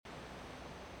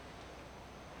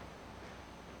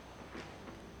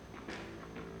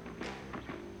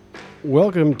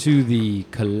Welcome to the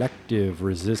Collective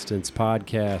Resistance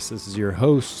Podcast. This is your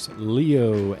hosts,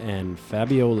 Leo and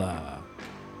Fabiola.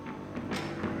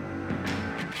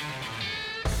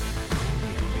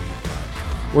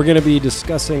 We're going to be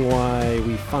discussing why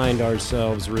we find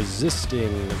ourselves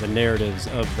resisting the narratives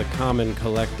of the Common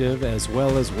Collective, as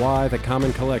well as why the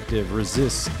Common Collective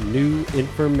resists new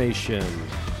information.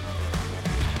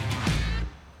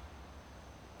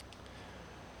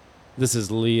 This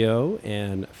is Leo,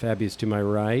 and Fabi's to my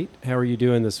right. How are you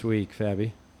doing this week,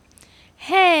 Fabi?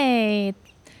 Hey,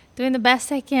 doing the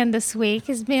best I can this week.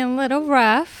 It's been a little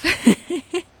rough.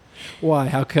 Why?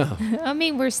 How come? I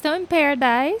mean, we're still in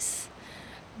paradise,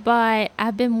 but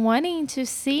I've been wanting to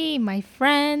see my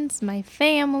friends, my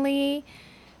family,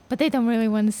 but they don't really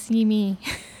want to see me.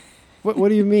 What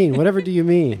do you mean? Whatever do you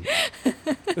mean?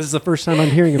 This is the first time I'm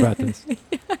hearing about this.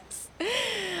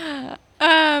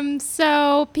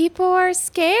 So people are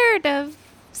scared of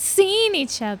seeing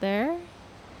each other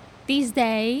these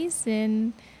days,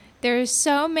 and there's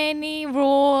so many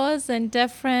rules and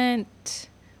different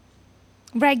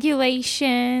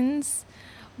regulations.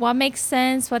 What makes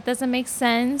sense, what doesn't make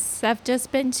sense. I've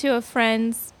just been to a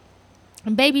friend's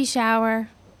baby shower,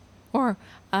 or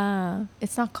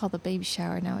it's not called a baby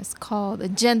shower now. It's called a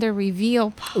gender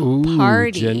reveal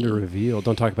party. Gender reveal.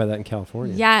 Don't talk about that in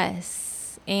California. Yes.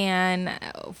 And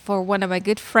for one of my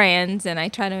good friends, and I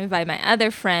try to invite my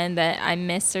other friend that I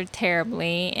miss her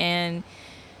terribly, and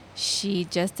she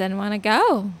just didn't want to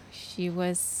go. She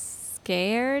was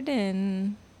scared,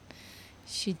 and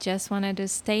she just wanted to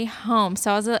stay home.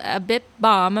 So I was a bit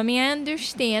bummed. I mean, I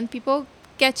understand people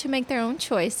get to make their own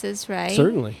choices, right?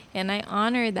 Certainly. And I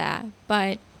honor that.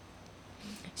 But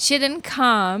she didn't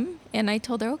come, and I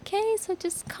told her, okay, so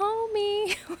just call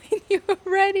me when you're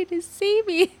ready to see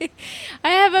me. I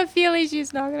have a feeling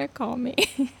she's not going to call me.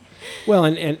 Well,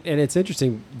 and it's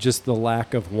interesting, just the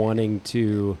lack of wanting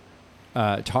to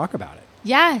talk about it.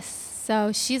 Yes.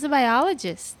 So she's a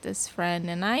biologist, this friend,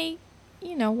 and I,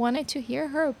 wanted to hear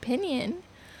her opinion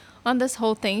on this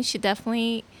whole thing. She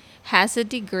definitely has a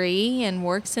degree and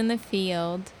works in the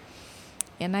field,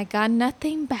 and I got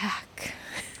nothing back.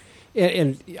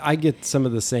 And I get some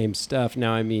of the same stuff.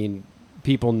 Now, I mean,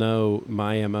 people know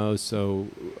my MO, so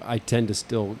I tend to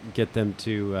still get them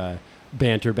to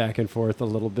banter back and forth a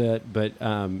little bit. But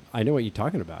I know what you're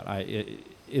talking about.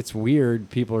 It's weird.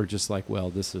 People are just like, well,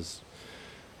 this is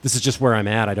just where I'm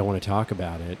at. I don't want to talk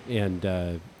about it.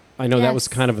 And I know that was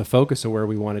kind of the focus of where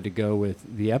we wanted to go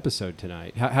with the episode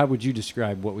tonight. How would you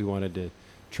describe what we wanted to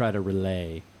try to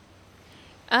relay?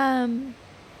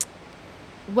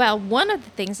 Well, one of the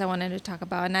things I wanted to talk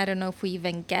about, and I don't know if we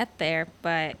even get there,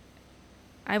 but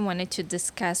I wanted to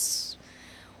discuss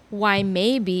why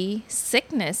maybe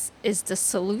sickness is the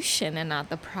solution and not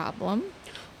the problem.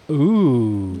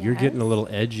 Ooh, Yes. You're getting a little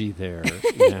edgy there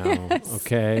now. Yes.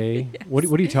 Okay. What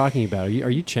are you talking about?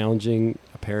 Are you challenging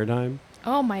a paradigm?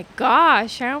 Oh my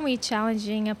gosh, aren't we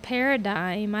challenging a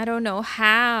paradigm? I don't know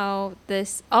how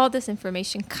all this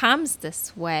information comes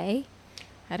this way.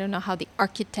 I don't know how the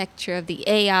architecture of the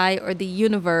AI or the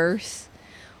universe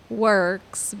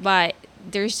works, but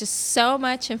there's just so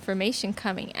much information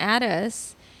coming at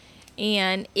us,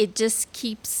 and it just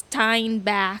keeps tying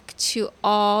back to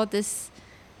all this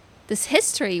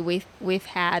history we've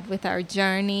had with our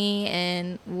journey,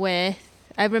 and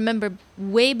I remember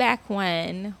way back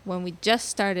when we just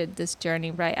started this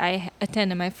journey, right? I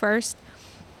attended my first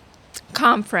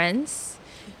conference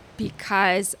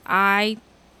because I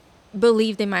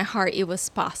believed in my heart it was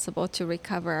possible to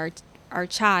recover our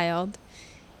child.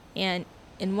 And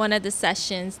in one of the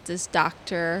sessions, this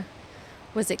doctor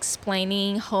was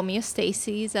explaining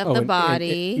homeostasis of the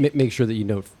body. And make sure that you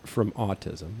know from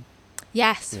autism.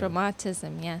 Yes, Yeah. from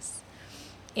autism, yes.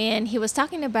 And he was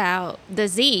talking about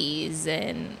disease,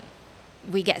 and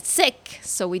we get sick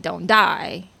so we don't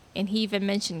die. And he even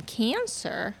mentioned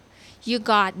cancer. You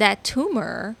got that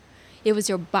tumor. It was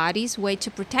your body's way to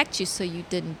protect you so you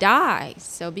didn't die.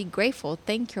 So be grateful.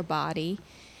 Thank your body.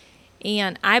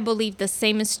 And I believe the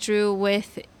same is true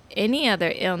with any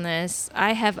other illness.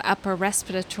 I have upper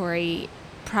respiratory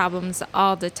problems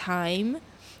all the time.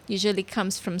 Usually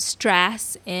comes from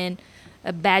stress and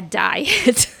a bad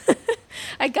diet.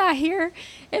 I got here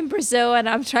in Brazil, and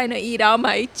I'm trying to eat all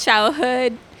my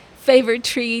childhood favorite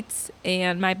treats,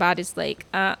 and my body's like,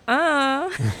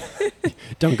 Don't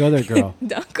go there, girl.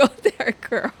 Don't go there,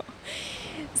 girl.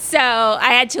 So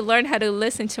I had to learn how to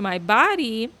listen to my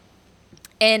body.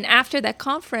 And after that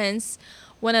conference,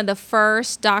 one of the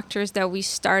first doctors that we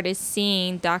started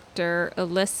seeing, Dr.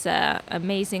 Alyssa,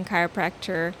 amazing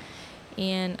chiropractor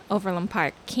in Overland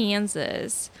Park,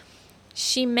 Kansas,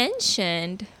 she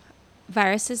mentioned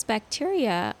viruses,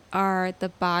 bacteria are the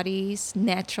body's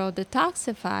natural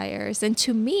detoxifiers. And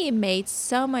to me, it made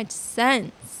so much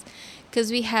sense because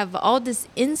we have all this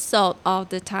insult all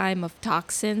the time of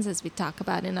toxins, as we talk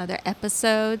about in other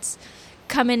episodes,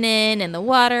 coming in the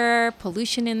water,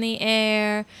 pollution in the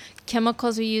air,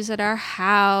 chemicals we use at our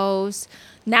house.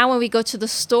 Now when we go to the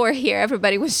store here,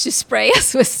 everybody wants to spray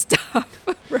us with stuff,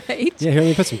 right? Yeah, here, let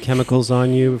me put some chemicals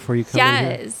on you before you come in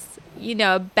here. Yes. You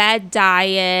know, bad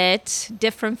diet,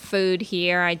 different food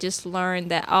here. I just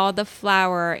learned that all the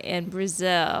flour in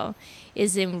Brazil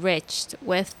is enriched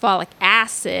with folic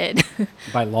acid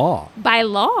By law. by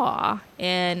law.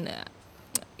 And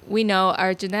we know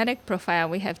our genetic profile,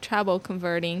 we have trouble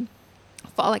converting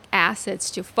folic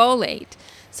acids to folate.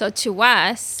 So to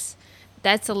us,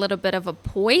 that's a little bit of a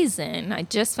poison. I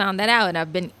just found that out, and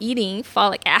I've been eating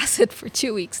folic acid for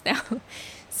 2 weeks now.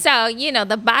 So, you know,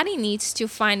 the body needs to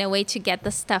find a way to get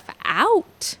the stuff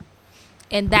out.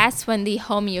 And that's when the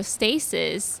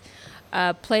homeostasis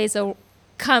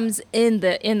comes in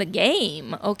the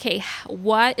game. Okay,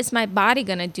 what is my body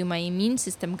going to do, my immune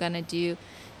system going to do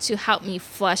to help me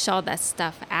flush all that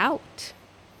stuff out,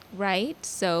 right?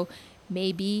 So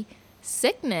maybe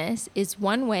sickness is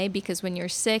one way, because when you're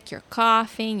sick, you're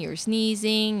coughing, you're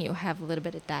sneezing, you have a little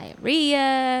bit of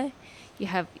diarrhea, you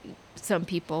have some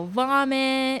people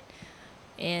vomit,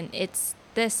 and it's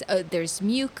this, there's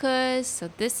mucus. So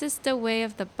this is the way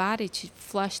of the body to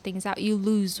flush things out. You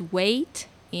lose weight,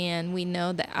 and we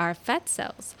know that our fat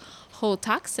cells hold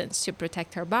toxins to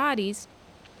protect our bodies.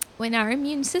 When our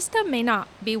immune system may not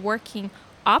be working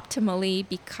optimally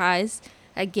because,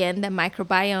 again, the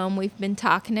microbiome we've been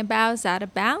talking about is out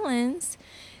of balance,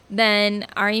 then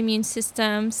our immune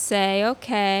system say,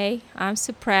 okay, I'm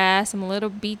suppressed, I'm a little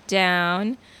beat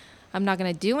down, I'm not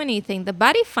going to do anything. The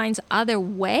body finds other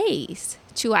ways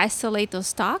to isolate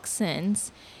those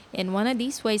toxins, and one of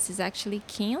these ways is actually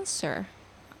cancer.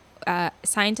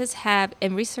 Scientists have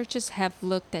and researchers have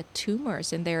looked at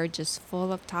tumors, and they're just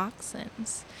full of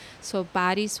toxins. So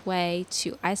body's way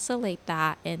to isolate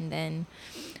that, and then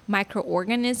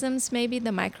microorganisms, maybe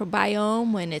the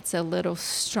microbiome, when it's a little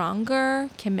stronger,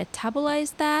 can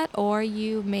metabolize that, or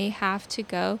you may have to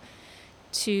go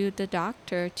to the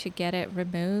doctor to get it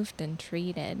removed and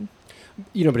treated.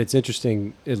 You know, but it's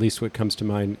interesting, at least what comes to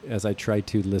mind as I try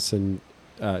to listen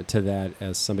to that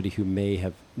as somebody who may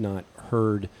have not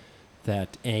heard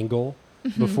that angle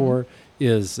before,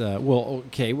 is, I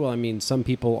mean, some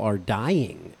people are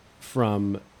dying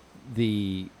from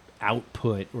the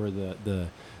output or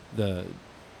the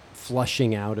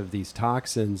flushing out of these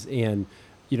toxins. And,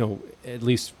 you know, at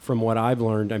least from what I've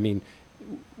learned, I mean,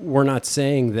 we're not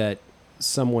saying that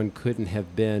someone couldn't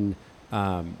have been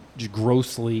just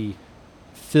grossly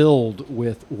filled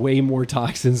with way more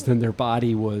toxins than their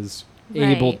body was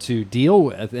able to deal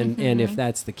with. And if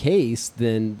that's the case,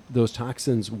 then those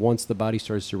toxins, once the body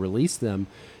starts to release them,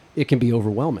 it can be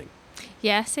overwhelming.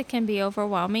 Yes, it can be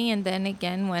overwhelming. And then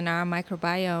again, when our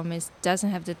microbiome doesn't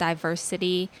have the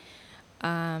diversity,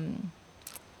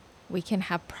 we can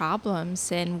have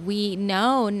problems. And we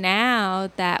know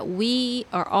now that we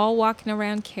are all walking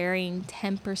around carrying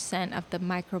 10% of the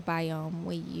microbiome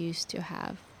we used to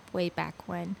have way back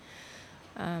when.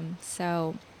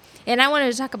 And I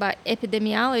wanted to talk about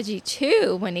epidemiology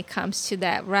too when it comes to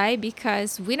that, right?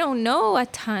 Because we don't know a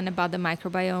ton about the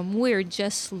microbiome. We're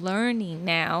just learning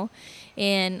now.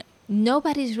 And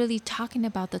nobody's really talking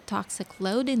about the toxic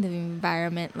load in the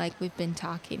environment like we've been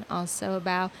talking also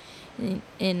about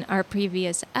in our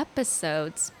previous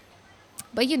episodes.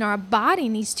 But, you know, our body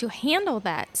needs to handle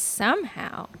that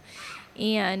somehow.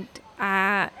 And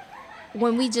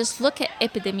when we just look at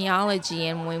epidemiology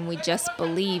and when we just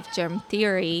believe germ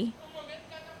theory.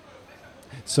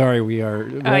 Sorry, we are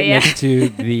next to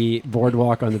the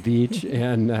boardwalk on the beach,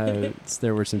 and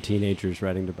there were some teenagers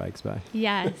riding their bikes by.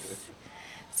 Yes.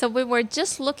 So when we're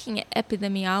just looking at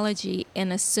epidemiology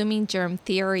and assuming germ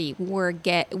theory, we're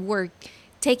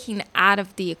taking out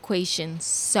of the equation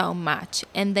so much,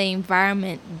 and the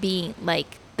environment being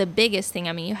like the biggest thing.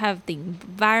 I mean, you have the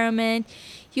environment,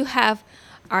 you have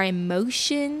our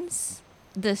emotions,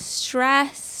 the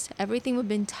stress, everything we've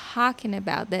been talking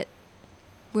about that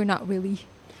we're not really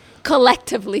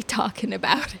collectively talking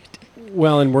about it.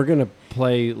 Well, and we're going to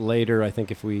play later, I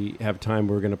think if we have time,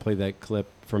 we're going to play that clip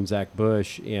from Zach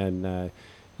Bush. And,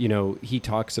 you know, he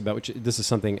talks about, which this is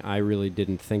something I really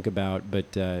didn't think about,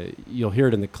 but you'll hear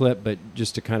it in the clip, but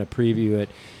just to kind of preview it,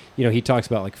 you know, he talks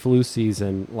about like flu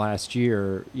season last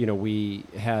year. You know, we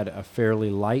had a fairly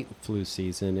light flu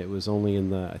season. It was only in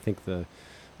the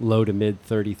low to mid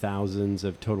 30,000s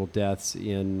of total deaths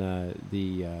in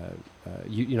the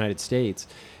United States,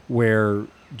 where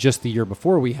just the year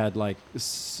before we had like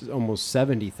almost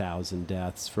 70,000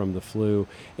 deaths from the flu.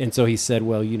 And so he said,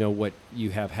 well, what you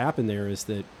have happened there is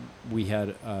that we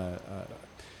had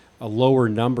a lower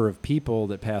number of people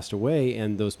that passed away,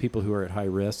 and those people who are at high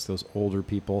risk, those older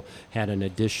people, had an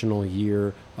additional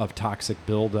year of toxic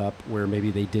buildup where maybe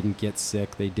they didn't get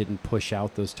sick, they didn't push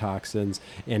out those toxins,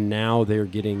 and now they're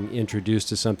getting introduced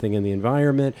to something in the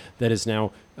environment that is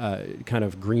now kind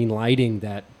of green lighting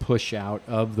that push out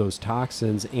of those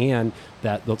toxins, and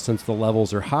that since the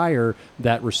levels are higher,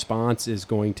 that response is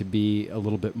going to be a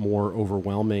little bit more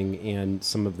overwhelming, and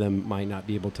some of them might not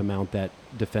be able to mount that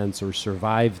defense or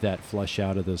survive that flush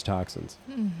out of those toxins.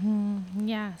 Mm-hmm.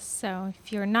 Yeah, so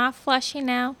if you're not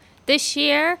flushing out this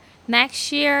year,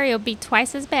 next year it'll be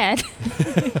twice as bad.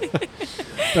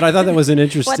 But I thought that was an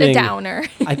interesting... What a downer.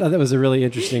 I thought that was a really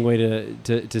interesting way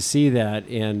to see that.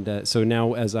 And so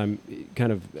now as I'm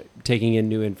kind of taking in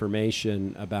new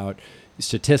information about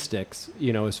statistics,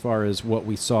 as far as what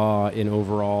we saw in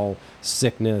overall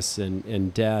sickness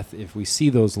and death, if we see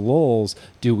those lulls,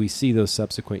 do we see those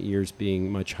subsequent years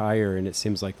being much higher? And it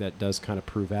seems like that does kind of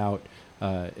prove out,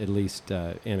 at least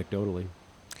anecdotally.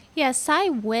 Yes, I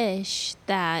wish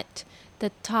that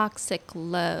the toxic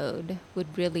load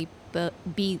would really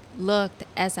be looked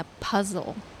as a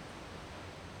puzzle.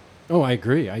 Oh, I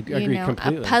agree. I agree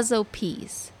completely. A puzzle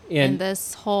piece in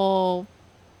this whole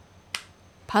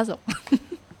puzzle.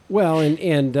 Well,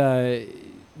 and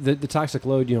the toxic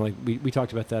load, like we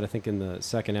talked about that, I think, in the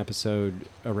second episode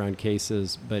around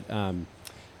cases, but,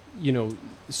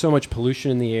 so much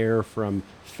pollution in the air from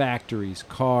factories,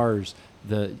 cars,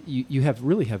 you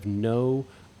really have no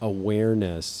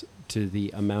awareness to the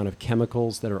amount of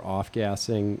chemicals that are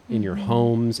off-gassing in your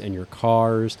homes and your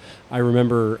cars. I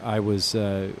remember I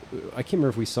can't remember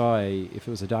if we saw if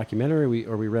it was a documentary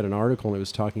or we read an article, and it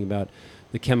was talking about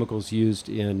the chemicals used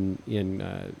in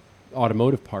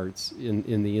automotive parts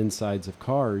in the insides of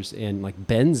cars, and like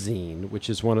benzene, which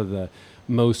is one of the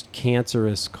most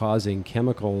cancerous causing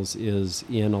chemicals, is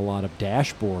in a lot of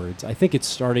dashboards. I think it's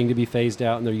starting to be phased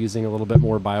out and they're using a little bit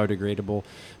more biodegradable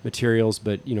materials,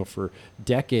 but for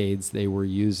decades they were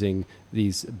using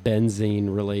these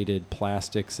benzene related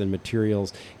plastics and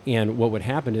materials, and what would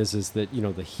happen is that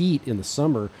the heat in the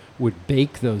summer would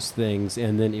bake those things,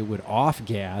 and then it would off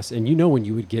gas, and when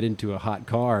you would get into a hot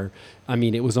car, I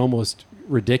mean, it was almost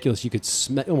ridiculous. You could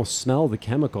almost smell the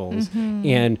chemicals,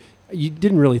 and you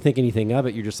didn't really think anything of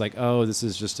it. You're just like, oh, this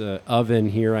is just an oven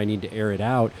here, I need to air it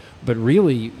out. But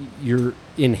really, you're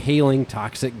inhaling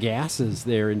toxic gases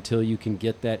there until you can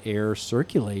get that air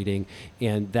circulating.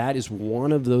 And that is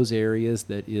one of those areas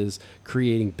that is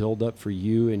creating buildup for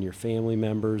you and your family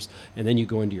members. And then you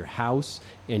go into your house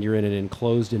and you're in an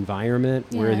enclosed environment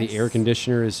where the air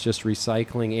conditioner is just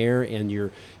recycling air, and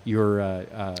your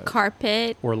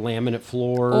carpet or laminate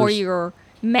floors or your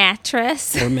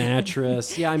mattress.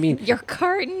 Yeah, I mean, your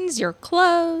curtains, your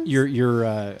clothes, your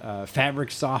fabric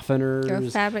softeners. Your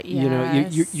fabric,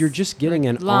 yes. You're just getting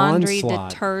an laundry onslaught.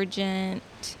 Detergent.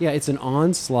 Yeah, it's an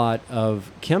onslaught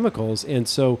of chemicals, and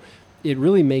so it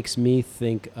really makes me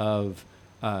think of.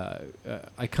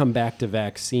 I come back to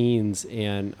vaccines,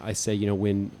 and I say,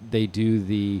 when they do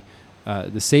the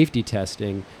safety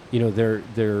testing,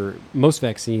 they're most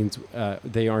vaccines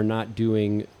they are not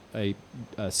doing a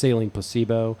saline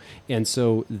placebo, and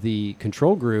so the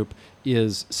control group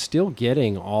is still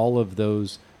getting all of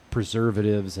those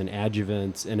preservatives and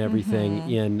adjuvants and everything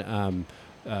in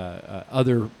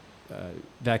other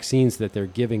vaccines that they're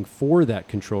giving for that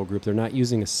control group. They're not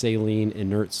using a saline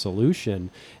inert solution,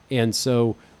 and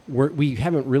so we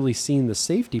haven't really seen the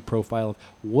safety profile of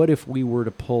what if we were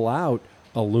to pull out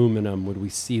aluminum, would we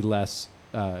see less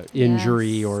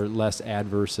injury or less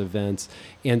adverse events?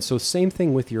 And so same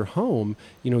thing with your home.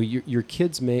 Your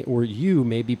kids you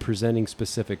may be presenting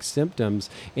specific symptoms,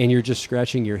 and you're just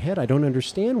scratching your head. I don't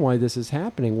understand why this is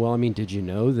happening. Well, I mean, did you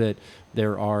know that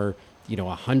there are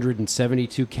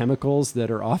 172 chemicals that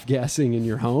are off-gassing in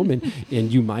your home,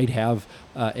 and you might have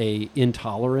a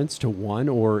intolerance to one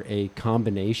or a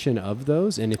combination of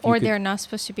those, and they're not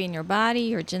supposed to be in your body.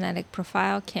 Your genetic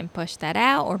profile can push that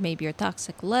out, or maybe your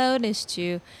toxic load is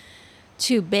too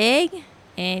big,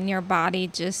 and your body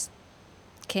just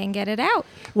can't get it out.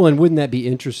 Well, and wouldn't that be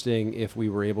interesting if we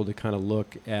were able to kind of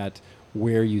look at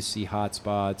where you see hot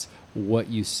spots, what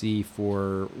you see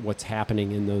for what's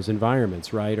happening in those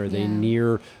environments, right? Are they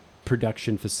near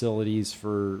production facilities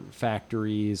for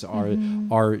factories?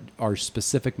 Are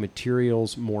specific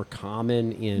materials more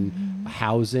common in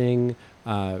housing?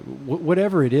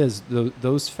 whatever it is,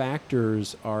 those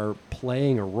factors are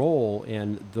playing a role,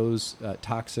 and those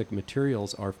toxic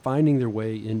materials are finding their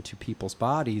way into people's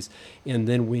bodies. And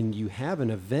then when you have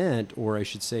an event, or I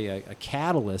should say a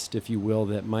catalyst, if you will,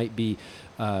 that might be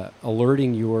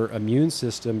alerting your immune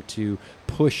system to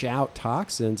push out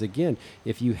toxins, again,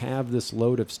 if you have this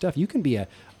load of stuff, you can be a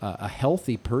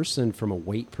healthy person from a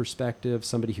weight perspective,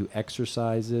 somebody who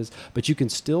exercises, but you can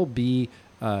still be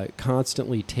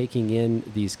constantly taking in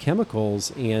these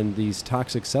chemicals and these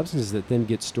toxic substances that then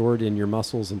get stored in your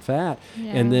muscles and fat.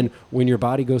 Yeah. And then when your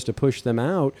body goes to push them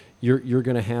out, you're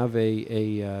going to have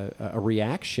a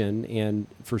reaction. And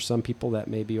for some people, that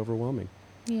may be overwhelming.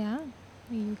 Yeah,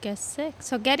 you get sick.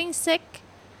 So getting sick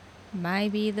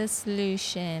might be the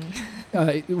solution.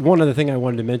 One other thing I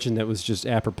wanted to mention that was just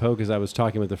apropos, because I was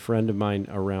talking with a friend of mine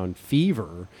around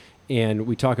fever, and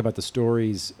we talk about the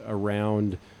stories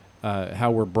around how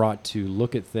we're brought to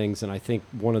look at things. And I think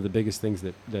one of the biggest things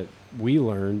that we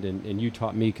learned, and you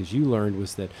taught me because you learned,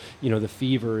 was that, the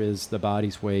fever is the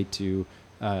body's way to...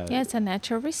 yeah, it's a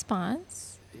natural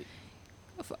response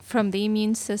from the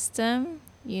immune system,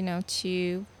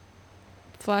 to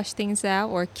flush things out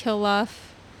or kill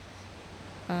off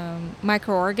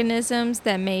microorganisms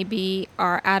that maybe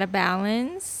are out of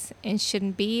balance and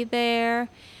shouldn't be there.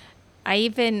 I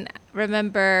even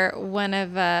remember one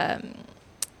of...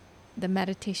 the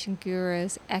meditation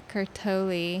gurus, Eckhart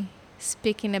Tolle,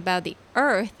 speaking about the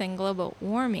earth and global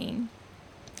warming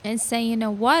and saying,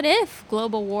 what if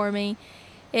global warming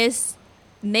is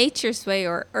nature's way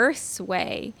or Earth's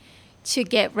way to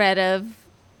get rid of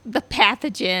the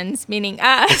pathogens, meaning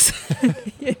us,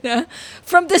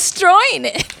 from destroying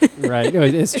it. Right. No,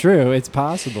 it's true. It's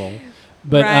possible.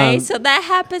 But, right. So that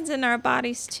happens in our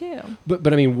bodies too.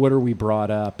 But I mean, what are we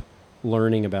brought up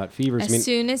learning about fevers? As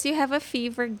soon as you have a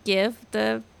fever, give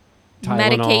the Tylenol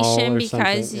medication, or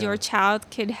because something, your child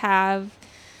could have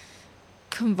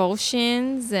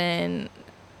convulsions and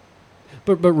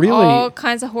but really all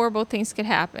kinds of horrible things could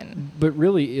happen. But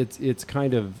really, it's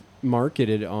kind of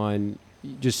marketed on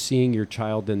just seeing your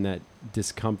child in that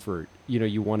discomfort.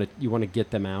 You want to get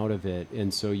them out of it,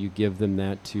 and so you give them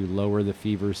that to lower the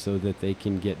fever so that they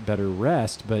can get better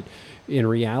rest. But in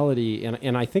reality,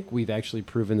 and I think we've actually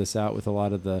proven this out with a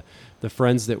lot of the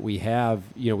friends that we have.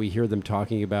 We hear them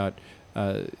talking about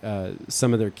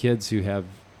some of their kids who have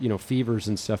fevers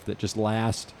and stuff that just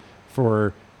last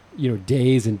for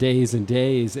days and days and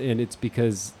days, and it's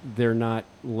because they're not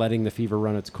letting the fever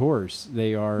run its course.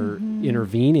 They are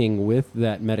intervening with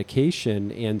that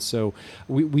medication, and so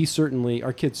we certainly,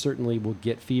 our kids certainly will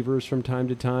get fevers from time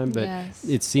to time, but yes.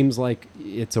 It seems like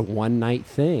it's a one-night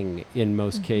thing in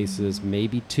most cases,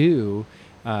 maybe two,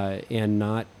 and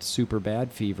not super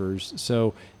bad fevers.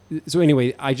 So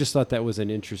anyway, I just thought that was an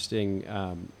interesting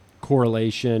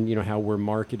correlation, how we're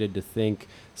marketed to think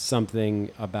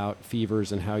something about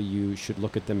fevers and how you should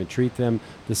look at them and treat them.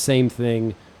 The same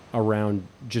thing around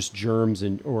just germs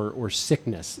and or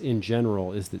sickness in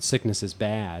general, is that sickness is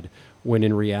bad, when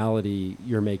in reality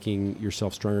you're making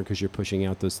yourself stronger because you're pushing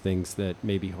out those things that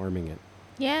may be harming it.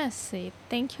 Yes,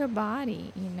 thank your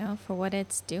body, for what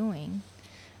it's doing.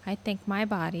 I thank my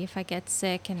body if I get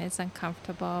sick and it's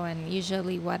uncomfortable, and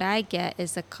usually what I get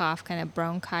is a cough, kind of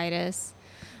bronchitis,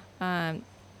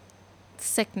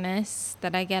 sickness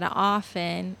that I get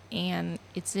often, and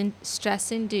it's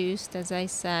stress induced, as I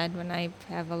said, when I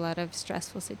have a lot of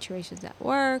stressful situations at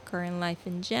work or in life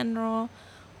in general,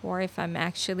 or if I'm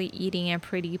actually eating a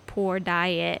pretty poor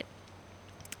diet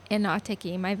and not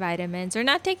taking my vitamins or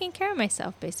not taking care of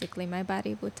myself. Basically, my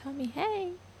body will tell me,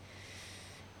 hey,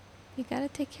 you got to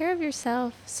take care of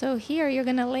yourself. So here, you're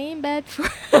going to lay in bed for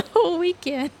a whole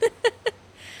weekend.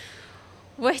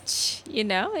 Which,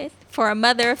 for a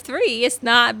mother of three, it's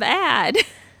not bad.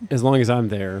 As long as I'm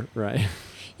there, right?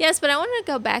 Yes, but I want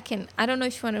to go back, and I don't know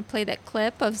if you want to play that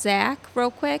clip of Zach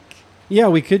real quick. Yeah,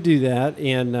 we could do that.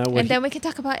 And then we can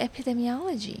talk about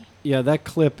epidemiology. Yeah, that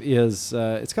clip is,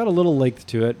 it's got a little length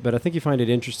to it, but I think you find it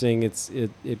interesting.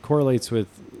 It correlates with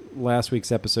last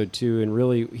week's episode too, and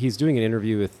really he's doing an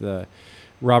interview with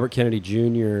Robert Kennedy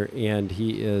Jr., and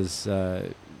he is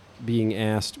being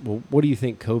asked, well, what do you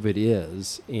think COVID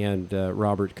is? And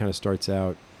Robert kind of starts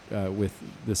out with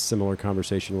this similar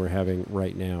conversation we're having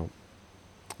right now.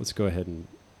 Let's go ahead and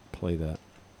play that.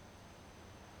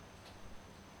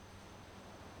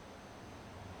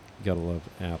 You gotta love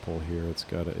Apple here.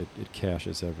 It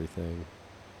caches everything.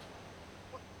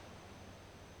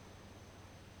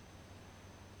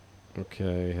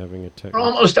 Okay, having a We're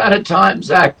almost out of time,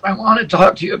 Zach. I want to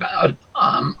talk to you about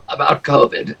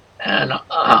COVID and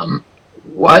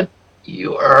what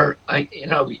you're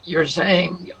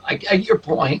saying I get your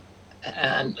point,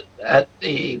 and that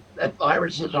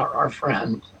viruses are our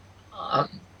friend.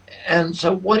 Um, and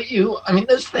so, what do you? I mean,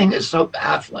 this thing is so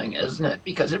baffling, isn't it?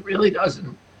 Because it really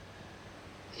doesn't.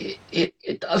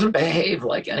 It doesn't behave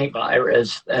like any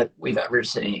virus that we've ever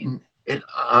seen.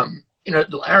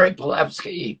 Larry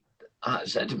Palevsky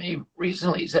said to me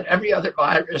recently. He said every other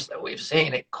virus that we've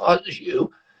seen, it causes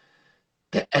you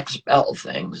to expel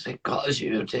things. It causes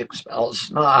you to expel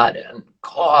snot and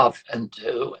cough and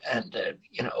to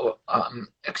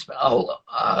expel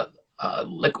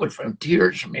liquid from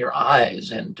tears from your eyes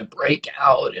and to break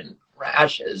out in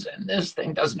rashes. And this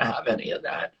thing doesn't have any of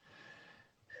that.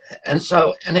 And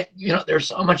so, there's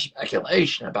so much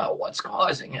speculation about what's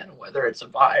causing it, whether it's a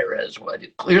virus,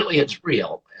 clearly it's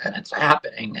real and it's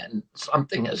happening and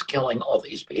something is killing all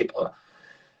these people.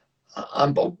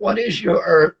 But what is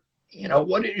your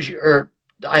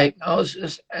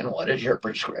diagnosis and what is your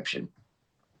prescription?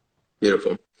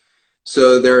 Beautiful.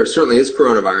 So there certainly is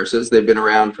coronaviruses. They've been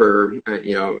around for,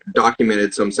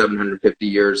 documented some 750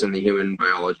 years in the human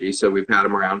biology. So we've had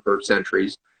them around for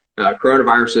centuries.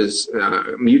 Coronaviruses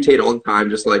mutate all the time,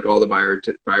 just like all the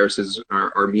viruses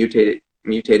are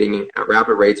mutating at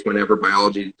rapid rates whenever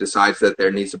biology decides that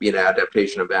there needs to be an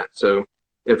adaptation event. So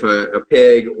if a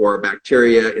pig or a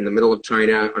bacteria in the middle of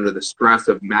China, under the stress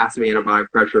of massive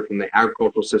antibiotic pressure from the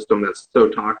agricultural system that's so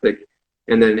toxic,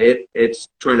 and then it's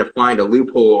trying to find a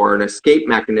loophole or an escape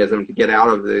mechanism to get out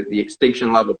of the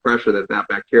extinction level pressure that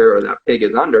bacteria or that pig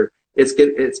is under,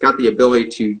 it's got the ability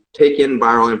to take in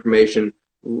viral information,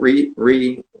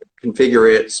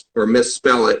 reconfigure it or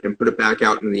misspell it, and put it back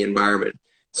out in the environment.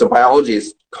 So biology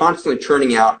is constantly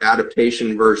churning out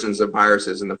adaptation versions of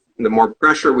viruses, and the more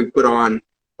pressure we put on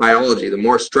biology, the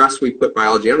more stress we put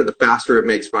biology under, the faster it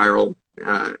makes viral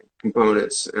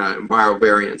components, viral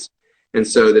variants. And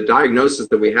so the diagnosis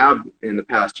that we have in the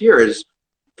past year is,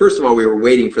 first of all, we were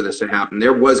waiting for this to happen.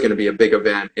 There was going to be a big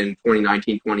event in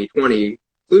 2019, 2020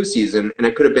 flu season, and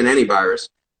it could have been any virus.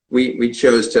 We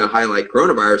chose to highlight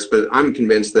coronavirus, but I'm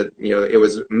convinced that it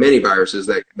was many viruses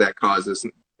that caused this,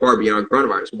 far beyond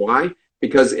coronavirus. Why?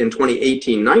 Because in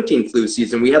 2018-19 flu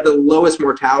season, we had the lowest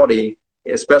mortality,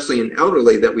 especially in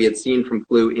elderly, that we had seen from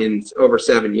flu in over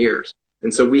 7 years.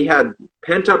 And so we had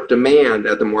pent-up demand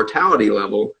at the mortality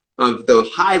level of the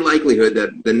high likelihood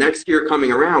that the next year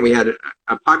coming around, we had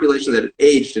a population that had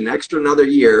aged another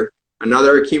year,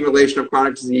 another accumulation of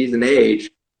chronic disease and age,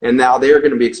 and now they're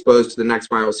going to be exposed to the next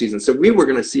viral season. So we were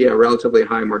going to see a relatively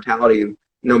high mortality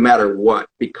no matter what,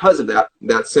 because of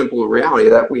that simple reality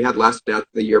that we had less death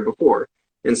the year before.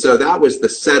 And so that was the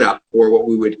setup for what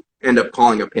we would end up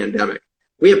calling a pandemic.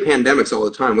 We have pandemics all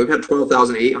the time. We've had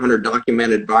 12,800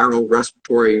 documented viral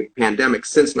respiratory pandemics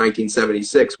since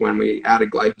 1976 when we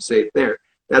added glyphosate there.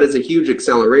 That is a huge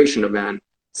acceleration event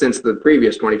since the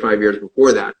previous 25 years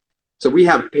before that. So we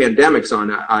have pandemics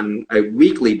on a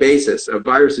weekly basis of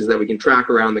viruses that we can track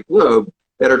around the globe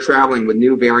that are traveling with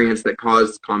new variants that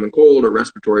cause common cold or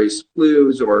respiratory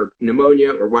flus or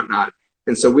pneumonia or whatnot.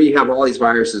 And so we have all these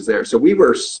viruses there. So we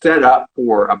were set up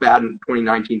for a bad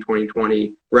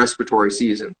 2019-2020 respiratory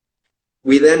season.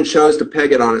 We then chose to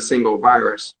peg it on a single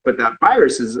virus, but that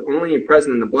virus is only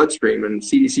present in the bloodstream, and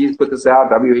CDC's put this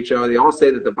out, WHO, they all say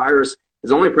that the virus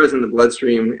is only present in the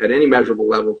bloodstream at any measurable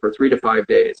level for 3 to 5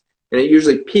 days. And it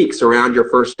usually peaks around your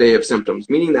first day of symptoms,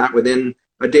 meaning that within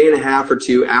a day and a half or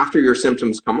two after your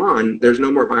symptoms come on, there's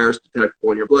no more virus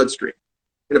detectable in your bloodstream.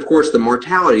 And of course, the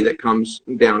mortality that comes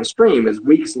downstream is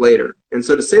weeks later. And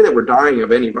so to say that we're dying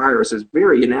of any virus is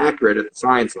very inaccurate at the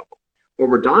science level. What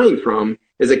we're dying from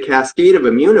is a cascade of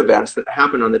immune events that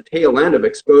happen on the tail end of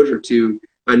exposure to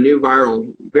a new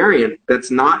viral variant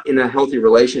that's not in a healthy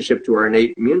relationship to our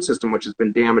innate immune system, which has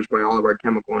been damaged by all of our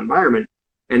chemical environment.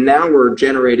 And now we're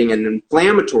generating an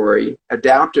inflammatory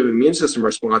adaptive immune system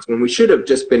response when we should have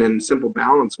just been in simple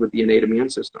balance with the innate immune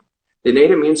system. The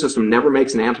innate immune system never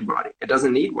makes an antibody. It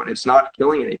doesn't need one. It's not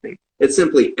killing anything. It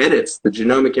simply edits the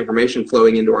genomic information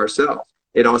flowing into our cells.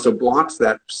 It also blocks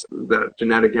that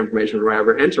genetic information from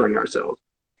ever entering our cells.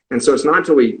 And so it's not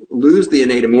until we lose the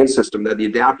innate immune system that the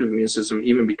adaptive immune system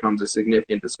even becomes a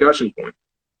significant discussion point.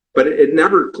 But it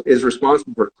never is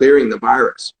responsible for clearing the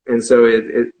virus. And so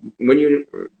when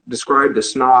you describe the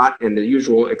snot and the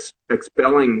usual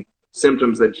expelling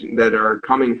symptoms that are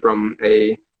coming from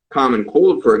a common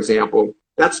cold, for example,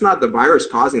 that's not the virus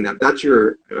causing that. That's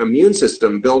your immune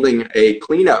system building a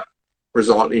cleanup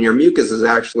result. And your mucus is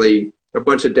actually a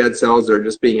bunch of dead cells that are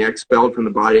just being expelled from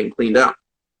the body and cleaned up.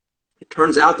 It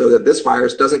turns out, though, that this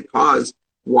virus doesn't cause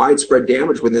widespread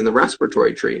damage within the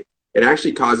respiratory tree. it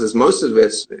actually causes most of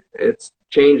its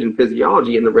change in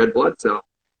physiology in the red blood cell.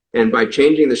 And by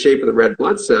changing the shape of the red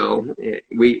blood cell,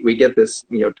 we get this,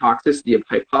 toxicity of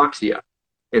hypoxia.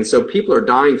 And so people are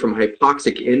dying from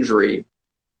hypoxic injury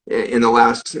in the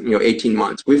last 18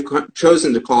 months. We've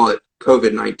chosen to call it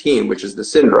COVID-19, which is the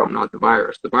syndrome, not the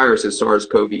virus. The virus is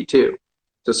SARS-CoV-2.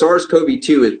 So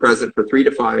SARS-CoV-2 is present for 3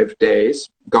 to 5 days,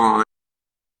 gone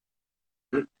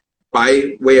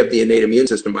by way of the innate immune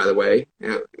system, by the way.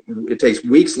 It takes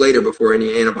weeks later before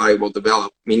any antibody will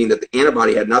develop, meaning that the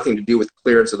antibody had nothing to do with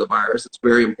clearance of the virus. It's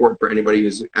very important for anybody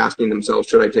who's asking themselves,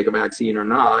 should I take a vaccine or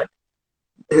not?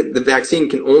 The vaccine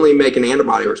can only make an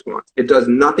antibody response. It does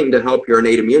nothing to help your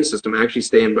innate immune system actually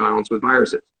stay in balance with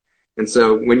viruses. And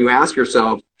so when you ask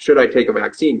yourself, should I take a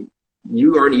vaccine?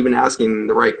 You aren't even asking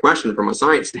the right question from a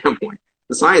science standpoint.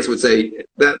 The science would say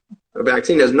that a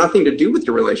vaccine has nothing to do with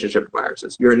your relationship with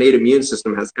viruses. Your innate immune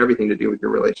system has everything to do with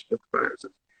your relationship with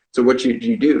viruses. So what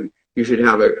you do, you should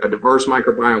have a diverse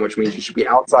microbiome, which means you should be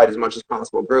outside as much as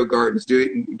possible, grow gardens,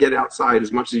 get outside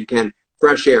as much as you can,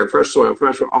 fresh air, fresh soil,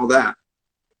 all that.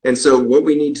 And so what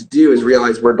we need to do is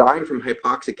realize we're dying from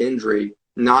hypoxic injury,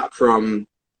 not from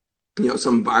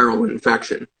some viral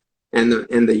infection. And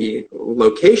the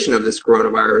location of this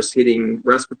coronavirus hitting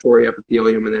respiratory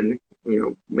epithelium and then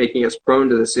making us prone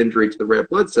to this injury to the red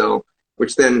blood cell,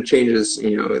 which then changes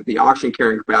the oxygen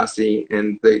carrying capacity,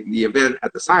 and the event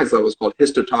at the science level is called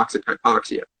histotoxic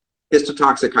hypoxia.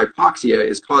 Histotoxic hypoxia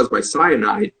is caused by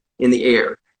cyanide in the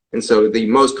air. And so the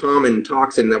most common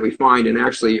toxin that we find, and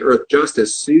actually Earth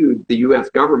Justice sued the U.S.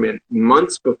 government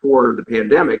months before the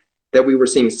pandemic, that we were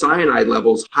seeing cyanide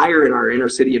levels higher in our inner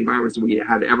city environments than we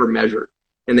had ever measured.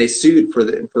 And they sued for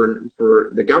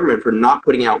the government for not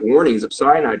putting out warnings of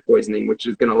cyanide poisoning, which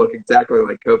is going to look exactly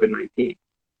like COVID-19.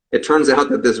 It turns out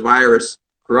that this virus,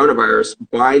 coronavirus,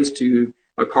 binds to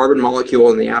a carbon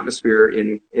molecule in the atmosphere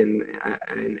in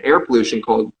air pollution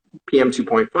called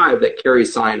PM2.5 that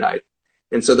carries cyanide.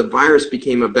 And so the virus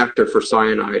became a vector for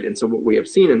cyanide. And so what we have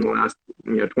seen in the last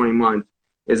 20 months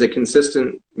is a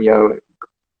consistent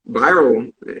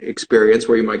viral experience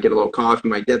where you might get a little cough, you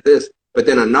might get this, but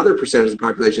then another percentage of the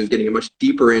population is getting a much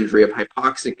deeper injury of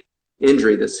hypoxic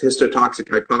injury, this histotoxic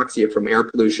hypoxia from air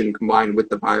pollution combined with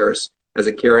the virus as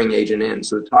a carrying agent in.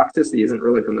 So the toxicity isn't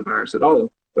really from the virus at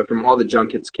all, but from all the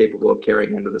junk it's capable of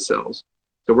carrying into the cells.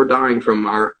 So we're dying from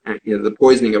the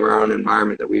poisoning of our own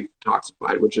environment that we've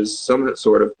toxified, which is some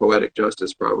sort of poetic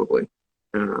justice probably.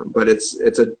 But it's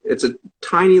a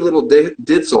tiny little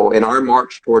ditzel in our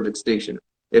march towards extinction.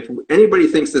 If anybody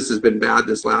thinks this has been bad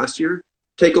this last year,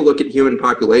 take a look at human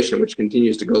population, which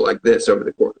continues to go like this over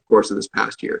the course of this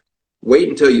past year. Wait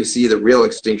until you see the real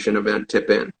extinction event tip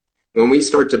in. When we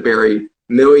start to bury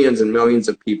millions and millions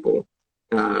of people,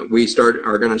 we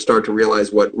are going to start to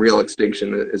realize what real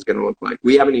extinction is going to look like.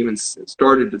 We haven't even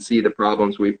started to see the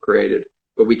problems we've created,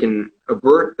 but we can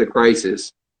avert the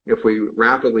crisis if we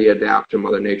rapidly adapt to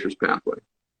Mother Nature's pathway.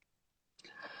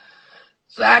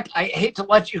 Zach, I hate to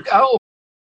let you go.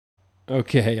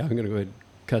 Okay, I'm going to go ahead and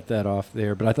cut that off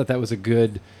there, but I thought that was a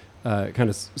good kind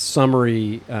of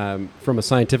summary from a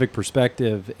scientific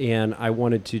perspective, and I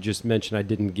wanted to just mention I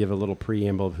didn't give a little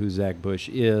preamble of who Zach Bush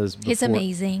is. He's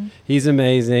amazing. He's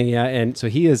amazing, yeah, and so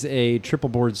he is a triple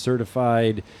board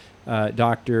certified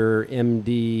doctor,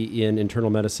 MD in internal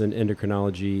medicine,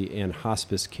 endocrinology, and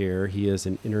hospice care. He is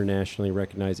an internationally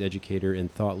recognized educator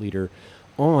and thought leader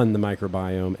on the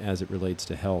microbiome as it relates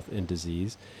to health and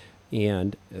disease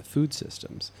and food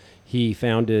systems. He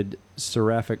founded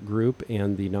Seraphic Group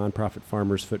and the nonprofit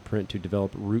Farmers Footprint to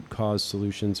develop root cause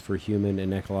solutions for human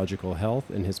and ecological health,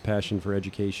 and his passion for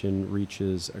education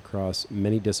reaches across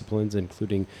many disciplines,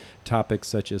 including topics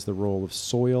such as the role of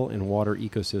soil and water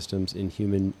ecosystems in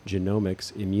human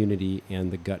genomics, immunity, and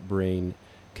the gut-brain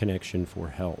connection for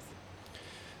health.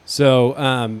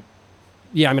 So,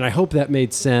 yeah, I mean, I hope that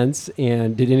made sense.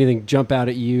 And did anything jump out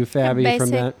at you, Fabi, from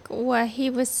that? What he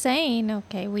was saying,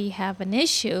 okay, we have an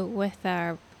issue with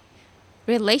our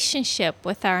relationship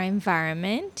with our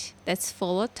environment that's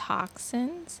full of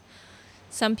toxins.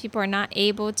 Some people are not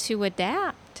able to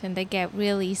adapt and they get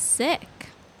really sick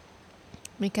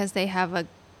because they have a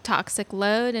toxic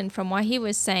load. And from what he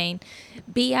was saying,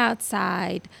 be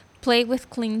outside, play with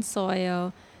clean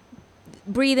soil,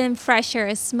 breathe in fresh air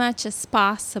as much as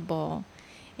possible.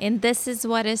 And this is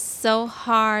what is so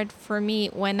hard for me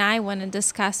when I want to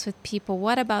discuss with people,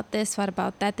 what about this, what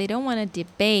about that? They don't want to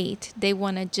debate. They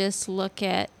want to just look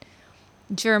at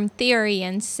germ theory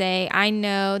and say, I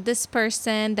know this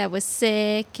person that was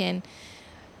sick and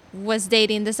was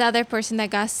dating this other person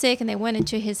that got sick, and they went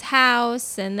into his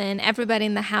house, and then everybody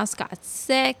in the house got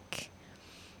sick.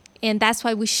 And that's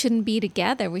why we shouldn't be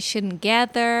together. We shouldn't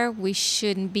gather. We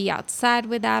shouldn't be outside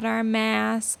without our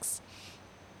masks.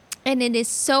 And it is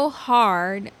so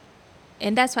hard.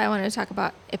 And that's why I wanted to talk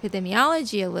about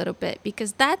epidemiology a little bit,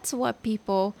 because that's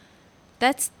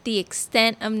the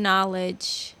extent of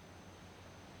knowledge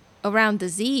around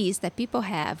disease that people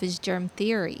have is germ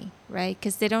theory, right?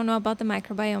 Because they don't know about the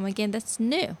microbiome. Again, that's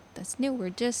new. We're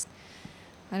just,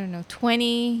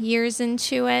 20 years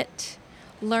into it,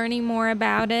 learning more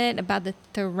about it, about the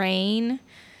terrain.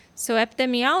 So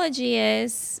epidemiology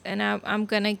is, and I'm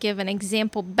going to give an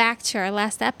example back to our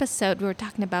last episode. We were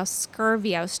talking about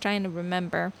scurvy. I was trying to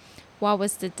remember what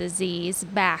was the disease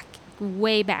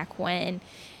way back when.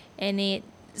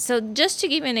 So just to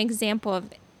give you an example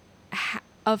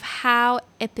of how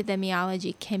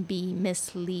epidemiology can be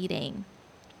misleading.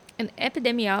 And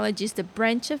epidemiology is the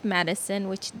branch of medicine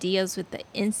which deals with the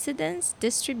incidence,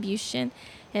 distribution,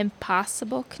 and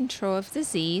possible control of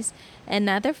disease and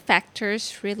other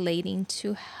factors relating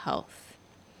to health.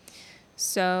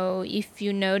 So if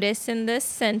you notice in this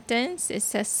sentence, it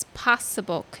says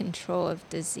possible control of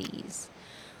disease.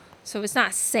 So it's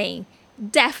not saying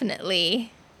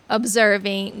definitely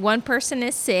observing one person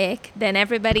is sick, then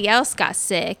everybody else got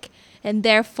sick, and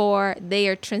therefore they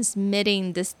are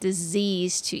transmitting this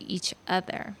disease to each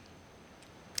other.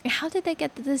 How did they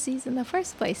get the disease in the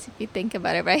first place, if you think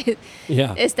about it, right?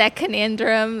 Yeah. It's that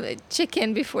conundrum,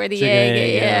 chicken before the Chicken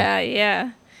egg.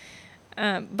 egg,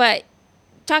 Yeah. But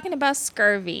talking about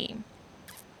scurvy,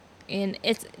 and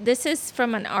this is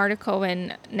from an article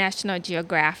in National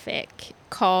Geographic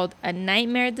called "A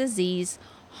Nightmare Disease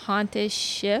Haunted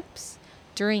Ships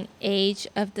During Age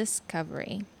of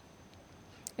Discovery."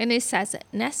 And it says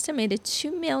an estimated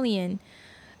 2 million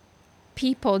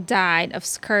people died of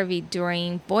scurvy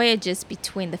during voyages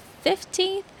between the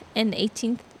 15th and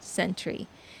 18th century.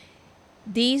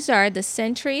 These are the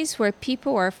centuries where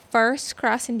people were first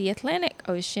crossing the Atlantic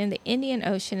Ocean, the Indian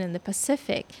Ocean, and the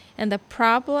Pacific. And the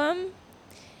problem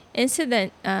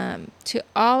incident to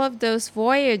all of those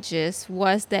voyages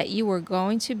was that you were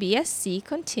going to be at sea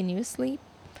continuously,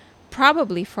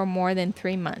 probably for more than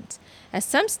 3 months, at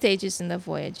some stages in the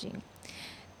voyaging.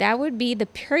 That would be the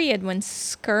period when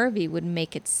scurvy would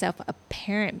make itself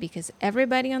apparent, because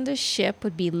everybody on the ship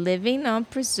would be living on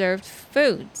preserved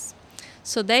foods.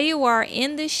 So there you are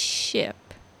in the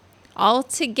ship, all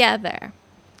together,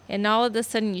 and all of a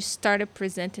sudden you started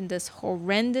presenting this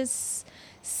horrendous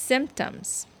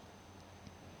symptoms.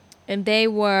 And they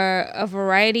were a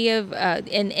variety of,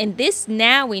 and this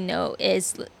now we know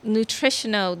is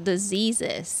nutritional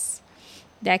diseases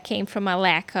that came from a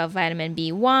lack of vitamin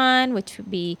B1, which would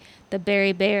be the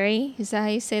beriberi. Is that how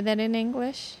you say that in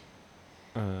English?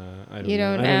 I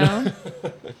don't know.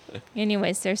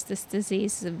 Anyways, there's this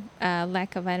disease of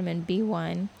lack of vitamin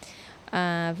B1.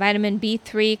 Vitamin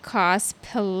B3 causes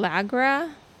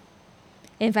pellagra,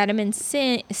 and vitamin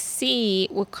C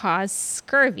would cause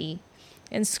scurvy.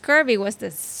 And scurvy was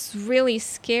this really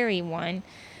scary one,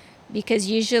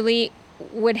 because usually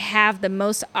would have the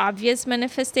most obvious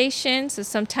manifestation. So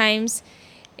sometimes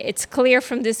it's clear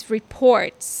from these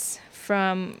reports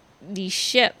from these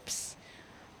ships,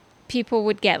 people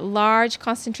would get large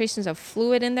concentrations of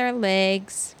fluid in their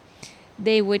legs.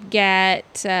 They would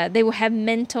have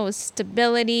mental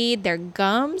instability. Their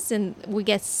gums would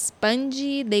get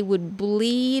spongy. They would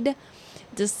bleed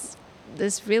this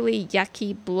really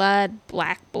yucky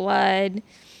black blood.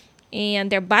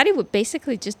 And their body would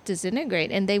basically just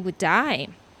disintegrate and they would die.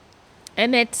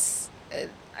 And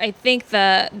I think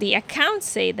the accounts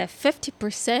say that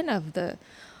 50% of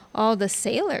all the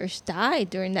sailors died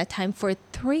during that time. For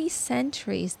 3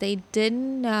 centuries. They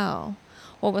didn't know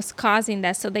what was causing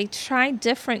that. So they tried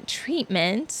different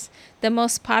treatments. The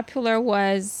most popular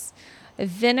was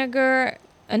vinegar,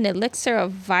 an elixir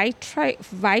of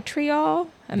vitriol,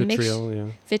 a mixture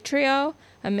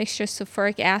of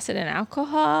sulfuric acid and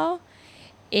alcohol,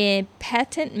 a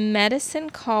patent medicine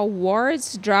called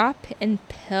Ward's Drop and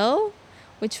Pill,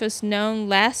 which was known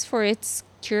less for its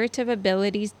curative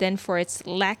abilities than for its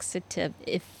laxative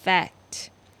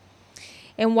effect.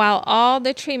 And while all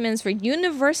the treatments were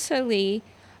universally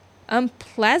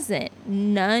unpleasant,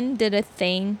 none did a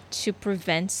thing to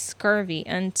prevent scurvy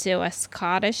until a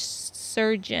Scottish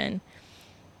surgeon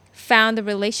found the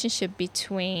relationship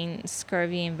between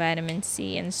scurvy and vitamin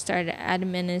C and started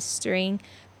administering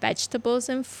vegetables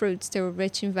and fruits that were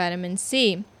rich in vitamin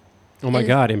C. Oh my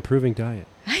God, improving diet.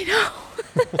 I know.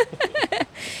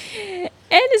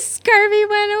 And the scurvy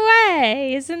went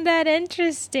away. Isn't that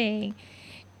interesting?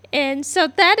 And so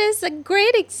that is a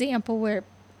great example where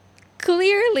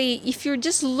clearly, if you're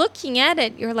just looking at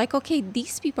it, you're like, okay,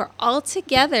 these people are all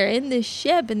together in this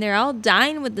ship and they're all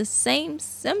dying with the same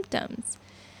symptoms.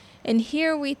 And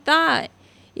here we thought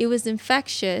it was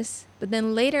infectious, but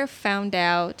then later found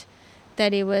out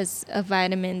that it was a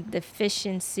vitamin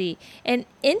deficiency. And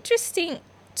interesting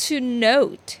to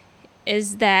note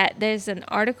is that there's an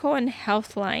article in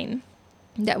Healthline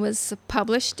that was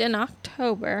published in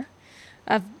October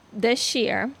of this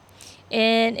year.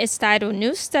 And it's titled,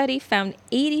 New Study Found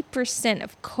 80%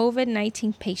 of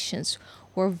COVID-19 Patients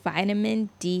Were Vitamin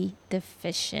D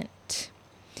Deficient.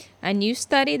 A new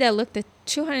study that looked at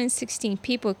 216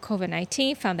 people with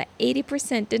COVID-19 found that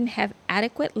 80% didn't have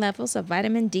adequate levels of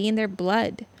vitamin D in their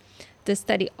blood. The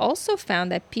study also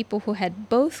found that people who had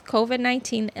both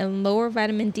COVID-19 and lower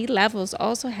vitamin D levels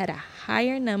also had a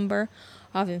higher number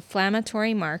of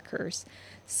inflammatory markers,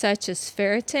 such as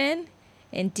ferritin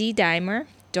and D-dimer.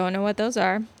 Don't know what those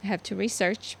are. I have to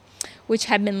research, which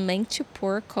have been linked to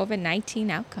poor COVID-19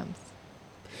 outcomes.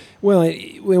 Well,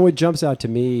 what jumps out to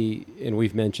me, and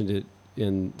we've mentioned it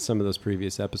in some of those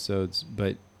previous episodes,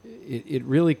 but it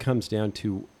really comes down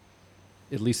to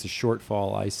at least the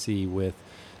shortfall I see with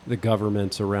the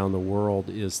governments around the world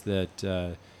is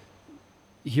that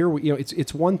here,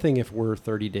 it's one thing if we're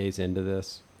 30 days into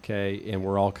this, okay, and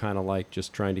we're all kind of like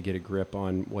just trying to get a grip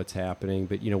on what's happening.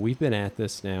 But, we've been at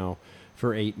this now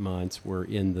for 8 months. We're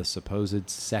in the supposed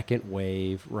second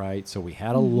wave, right? So we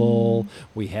had a lull.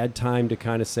 We had time to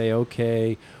kind of say,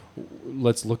 okay,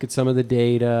 let's look at some of the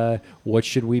data. What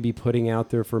should we be putting out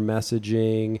there for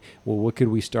messaging? Well, what could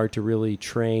we start to really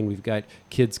train? We've got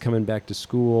kids coming back to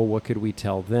school. What could we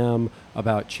tell them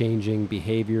about changing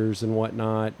behaviors and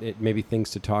whatnot? Maybe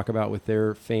things to talk about with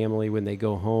their family when they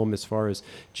go home as far as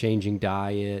changing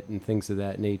diet and things of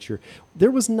that nature.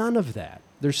 There was none of that.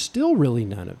 There's still really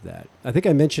none of that. I think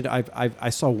I mentioned I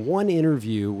saw one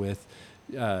interview with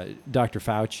Dr.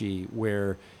 Fauci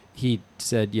where he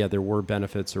said, yeah, there were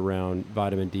benefits around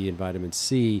vitamin D and vitamin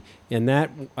C. And that,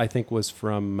 I think, was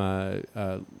from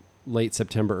late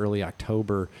September, early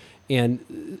October.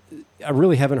 And I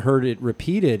really haven't heard it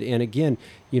repeated. And again,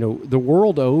 the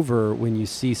world over, when you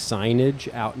see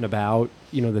signage out and about,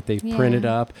 that they've printed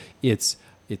up, it's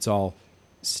all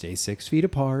stay 6 feet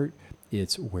apart.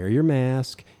 It's wear your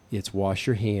mask. It's wash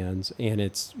your hands, and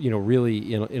it's,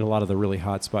 really in a lot of the really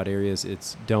hotspot areas,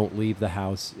 it's don't leave the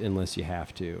house unless you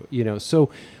have to, So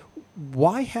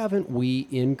why haven't we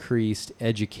increased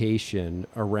education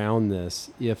around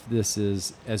this if this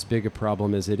is as big a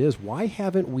problem as it is? Why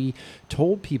haven't we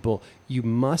told people you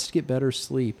must get better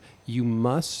sleep? You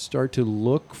must start to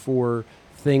look for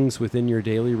things within your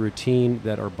daily routine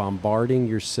that are bombarding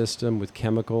your system with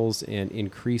chemicals and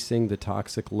increasing the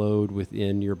toxic load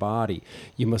within your body.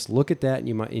 You must look at that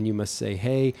and you must say,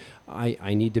 hey,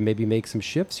 I need to maybe make some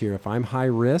shifts here. If I'm high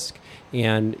risk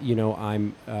and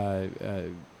I'm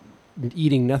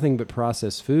eating nothing but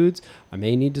processed foods, I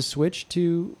may need to switch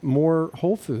to more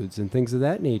whole foods and things of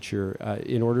that nature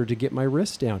in order to get my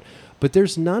risk down. But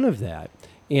there's none of that.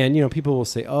 And people will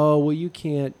say, oh, well, you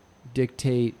can't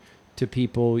dictate to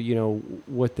people,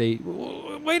 what they.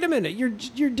 Wait a minute,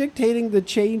 you're dictating the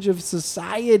change of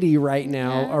society right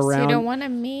now around. You don't want to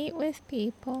meet with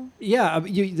people. Yeah,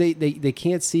 they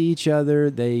can't see each other.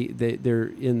 They're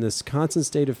in this constant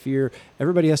state of fear.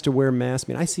 Everybody has to wear masks.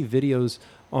 I mean, I see videos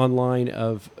online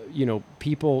of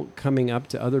people coming up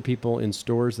to other people in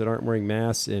stores that aren't wearing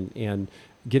masks and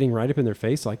getting right up in their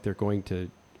face like they're going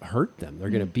to hurt them. They're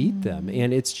going to beat them,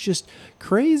 and it's just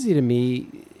crazy to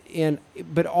me.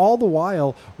 But all the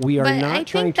while, we are not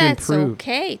trying to improve.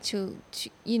 But I think that's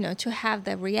okay to have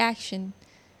that reaction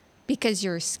because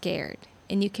you're scared.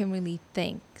 And you can really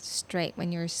think straight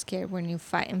when you're scared, when you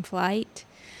fight and flight.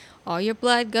 All your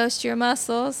blood goes to your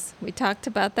muscles. We talked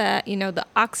about that. The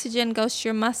oxygen goes to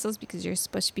your muscles because you're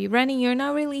supposed to be running. You're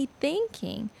not really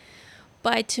thinking.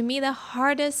 But to me, the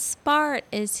hardest part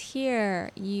is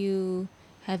here. You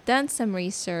have done some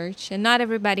research, and not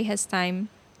everybody has time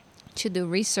to do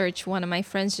research. One of my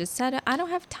friends just said, I don't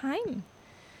have time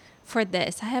for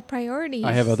this. I have priorities.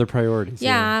 I have other priorities.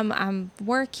 Yeah. I'm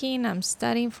working, I'm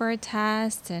studying for a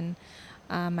test, and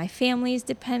my family is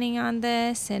depending on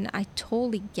this, and I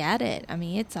totally get it. I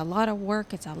mean, it's a lot of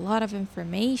work. It's a lot of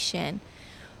information.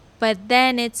 But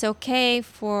then it's okay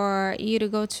for you to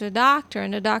go to a doctor,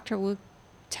 and the doctor will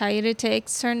tell you to take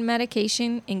certain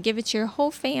medication and give it to your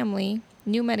whole family.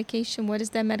 New medication. What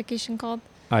is that medication called?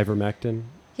 Ivermectin.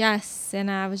 Yes,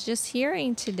 and I was just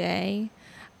hearing today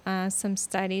some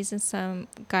studies and some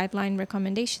guideline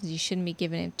recommendations. You shouldn't be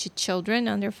giving it to children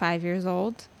under 5 years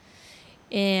old.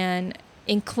 And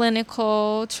in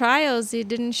clinical trials, it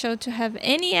didn't show to have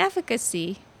any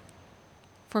efficacy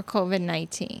for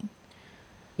COVID-19.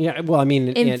 Yeah, well, I mean,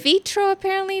 In vitro,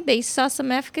 apparently, they saw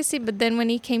some efficacy, but then when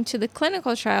it came to the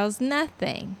clinical trials,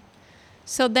 nothing.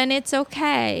 So then it's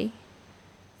okay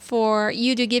for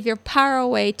you to give your power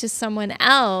away to someone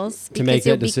else to make that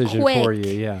you'll be decision quick. for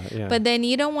you. Yeah. But then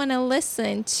you don't want to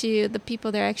listen to the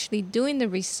people that are actually doing the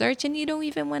research, and you don't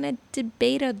even want to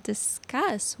debate or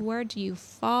discuss where do you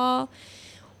fall,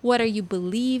 what are you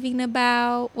believing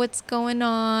about, what's going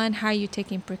on, how are you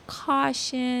taking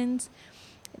precautions.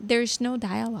 There's no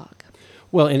dialogue.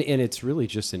 Well, and it's really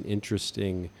just an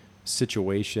interesting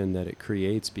situation that it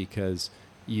creates, because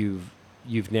you've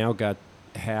now got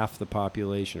half the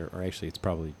population, or actually it's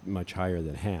probably much higher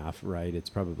than half, right? It's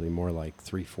probably more like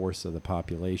 3/4 of the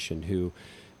population who,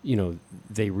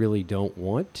 they really don't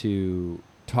want to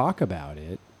talk about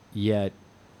it, yet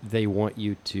they want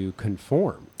you to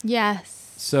conform.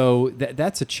 Yes. So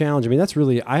that's a challenge. I mean, that's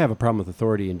really, I have a problem with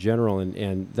authority in general,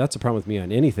 and that's a problem with me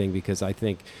on anything, because I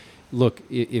think, look,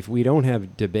 if we don't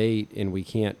have debate and we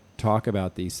can't talk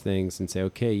about these things and say,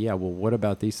 okay, yeah, well, what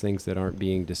about these things that aren't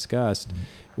being discussed?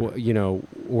 Well,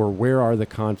 or where are the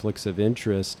conflicts of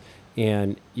interest?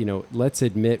 And, let's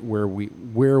admit where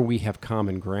we have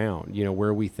common ground,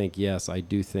 where we think, yes, I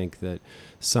do think that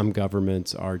some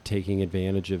governments are taking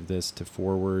advantage of this to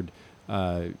forward,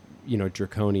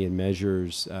 draconian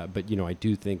measures. But, I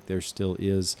do think there still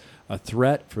is a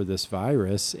threat for this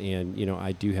virus. And,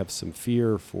 I do have some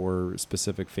fear for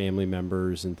specific family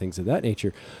members and things of that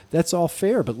nature. That's all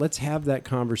fair. But let's have that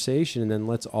conversation. And then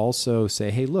let's also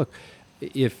say, hey, look,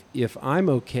 if I'm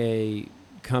okay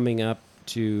coming up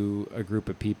to a group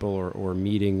of people or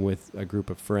meeting with a group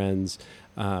of friends,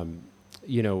 then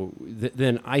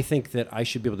I think that I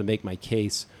should be able to make my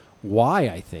case why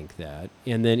I think that.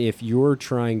 And then if you're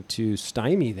trying to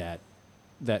stymie that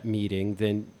meeting,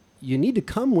 then you need to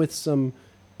come with some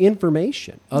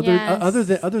information other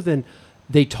than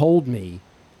they told me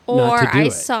not to do Or I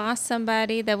it. saw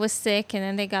somebody that was sick and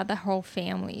then they got the whole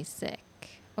family sick.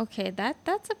 Okay,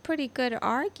 that's a pretty good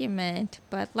argument,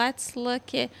 but let's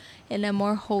look at in a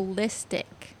more holistic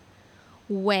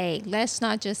way. Let's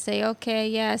not just say, okay,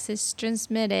 yes, it's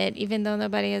transmitted, even though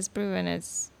nobody has proven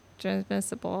it's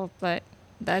transmissible, but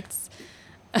that's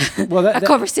a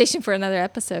conversation for another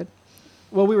episode.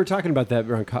 Well, we were talking about that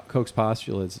around Koch's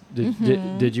postulates.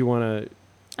 Did you want to?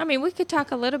 I mean, we could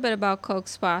talk a little bit about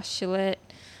Koch's postulate.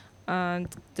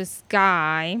 This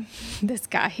guy,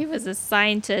 he was a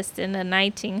scientist in the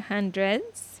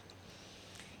 1900s.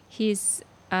 He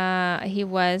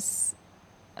was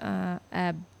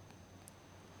a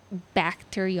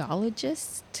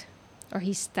bacteriologist, or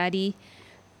he studied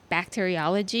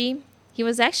bacteriology. He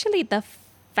was actually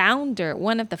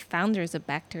one of the founders of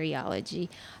bacteriology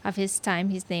of his time.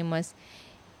 His name was,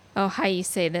 how you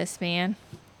say this, man?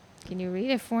 Can you read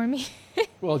it for me?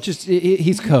 Well, just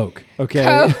he's Koch,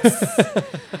 okay?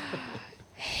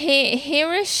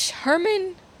 Heinrich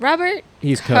Hermann Robert.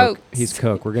 He's Koch. He's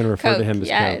Koch. We're going to refer to him as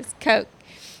Koch. Koch.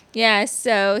 Yeah.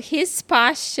 So his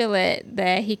postulate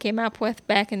that he came up with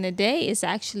back in the day is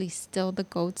actually still the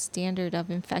gold standard of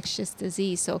infectious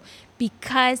disease. So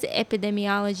because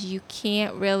epidemiology, you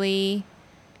can't really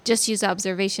just use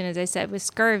observation, as I said, with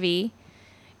scurvy.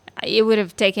 It would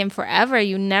have taken forever.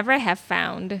 You never have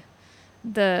found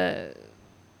the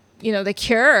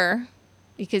cure,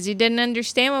 because you didn't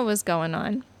understand what was going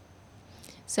on.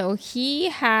 So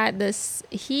he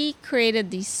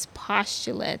created these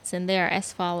postulates, and they are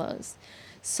as follows.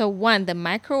 So 1, the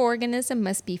microorganism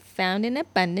must be found in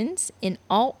abundance in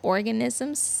all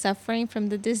organisms suffering from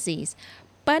the disease,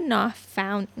 but not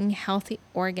found in healthy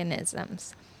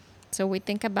organisms. So we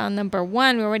think about number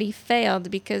 1, we already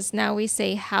failed, because now we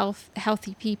say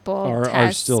healthy people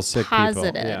are still sick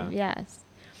positive. people. Yeah. Yes.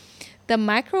 The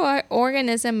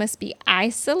microorganism must be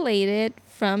isolated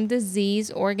from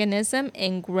disease organism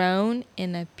and grown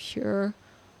in a pure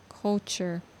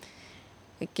culture.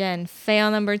 Again,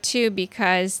 fail number 2,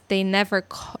 because they never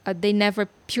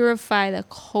purify the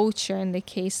culture in the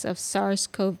case of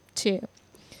SARS-CoV-2.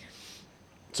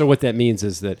 So what that means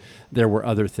is that there were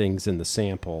other things in the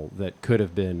sample that could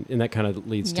have been, and that kind of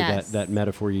leads to that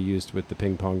metaphor you used with the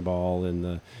ping pong ball and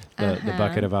the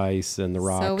bucket of ice and the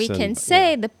rocks. So we can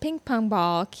say the ping pong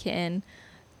ball can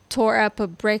tore up a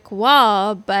brick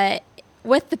wall, but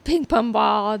with the ping pong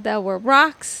ball, there were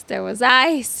rocks, there was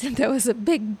ice, and there was a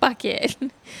big bucket.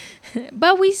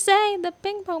 But we say the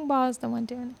ping pong ball is the one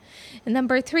doing it. And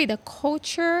number 3, the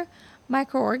culture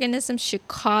microorganisms should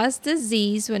cause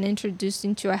disease when introduced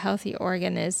into a healthy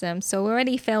organism. So we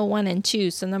already failed 1 and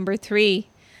 2. So number 3,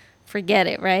 forget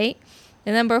it, right?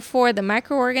 And number 4, the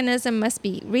microorganism must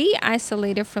be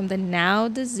re-isolated from the now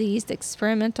diseased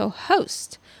experimental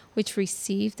host, which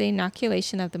received the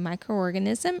inoculation of the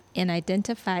microorganism and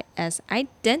identified as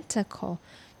identical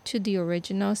to the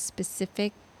original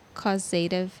specific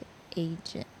causative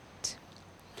agent.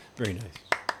 Very nice.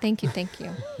 Thank you, thank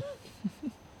you.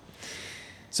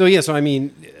 So I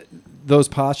mean, those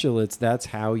postulates, that's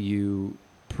how you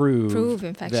prove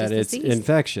infectious that it's disease.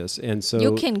 infectious. And so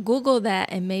You can Google that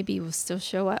and maybe it will still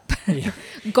show up. Yeah.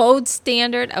 Gold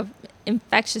standard of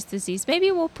infectious disease.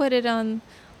 Maybe we'll put it on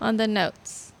the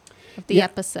notes of the Yeah.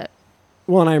 episode.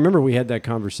 Well, and I remember we had that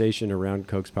conversation around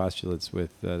Koch's postulates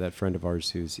with that friend of ours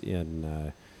who's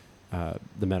in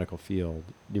the medical field.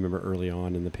 Do you remember early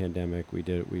on in the pandemic we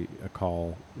did a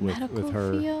call Medical with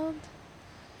her? field?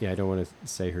 Yeah, I don't want to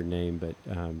say her name, but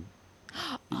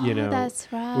That's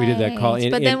right. we did that call.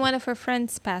 But then one of her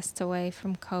friends passed away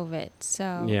from COVID.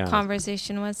 So Yeah.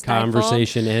 conversation was stifled.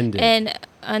 Conversation ended. And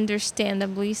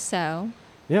understandably so.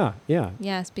 Yeah.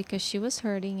 Yes, because she was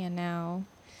hurting and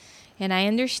I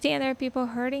understand there are people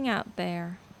hurting out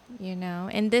there,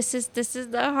 and this is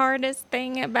the hardest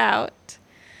thing about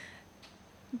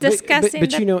discussing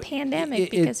the pandemic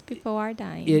because people are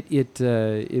dying.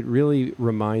 It really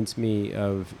reminds me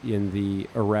of in the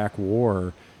Iraq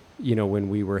War, when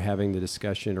we were having the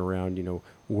discussion around,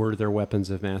 were there weapons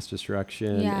of mass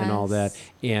destruction and all that,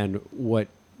 and what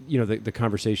the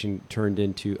conversation turned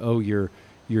into,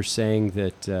 you're saying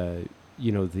that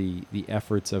the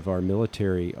efforts of our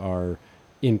military are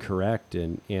incorrect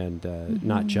and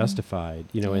not justified,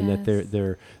 and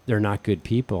that they're not good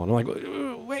people. And I'm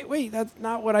like, wait, that's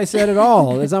not what I said at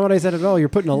all. That's not what I said at all. You're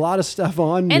putting a lot of stuff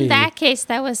on me. In that case,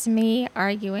 that was me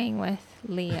arguing with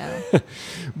Leo.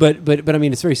 but I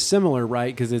mean, it's very similar,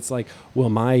 right? Because it's like, well,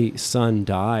 my son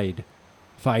died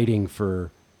fighting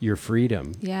for your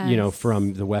freedom, Yes.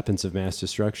 from the weapons of mass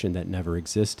destruction that never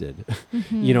existed,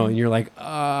 and you're like,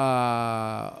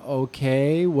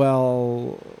 okay,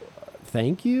 well,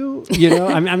 thank you.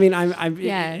 I'm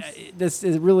Yes. this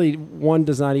is really, one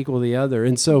does not equal the other.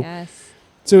 And so, Yes.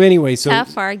 so anyway,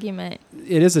 Tough argument.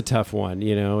 it is a tough one,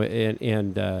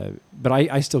 but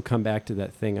I still come back to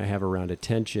that thing I have around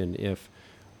attention. If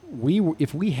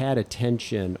we had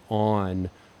attention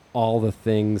on all the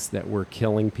things that were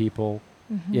killing people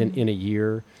in a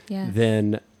year, Yes.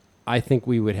 then I think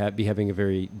we would be having a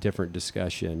very different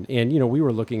discussion. And, we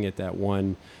were looking at that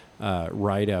one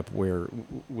write-up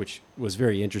which was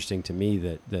very interesting to me,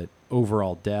 that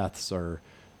overall deaths are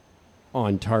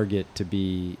on target to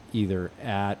be either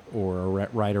at or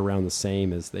right around the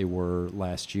same as they were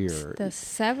last year. The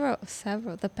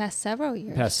past several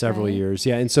years. Past several right? years,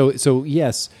 yeah. And so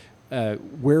yes,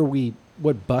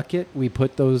 what bucket we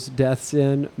put those deaths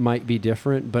in might be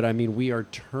different, but I mean, we are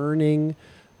turning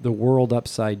the world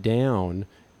upside down,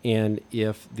 and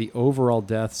if the overall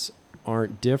deaths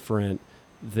aren't different,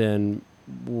 then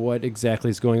what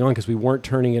exactly is going on? Because we weren't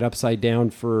turning it upside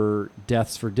down for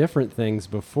deaths for different things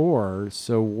before.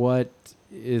 So what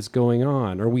is going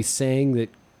on? Are we saying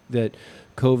that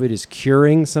COVID is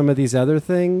curing some of these other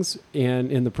things,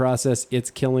 and in the process it's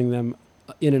killing them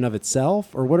in and of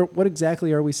itself? Or what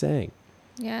exactly are we saying?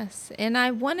 Yes. And I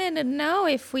wanted to know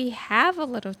if we have a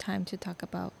little time to talk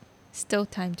about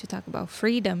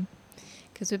freedom,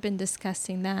 because we've been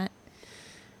discussing that.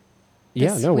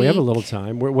 Yeah, this no, we have a week. little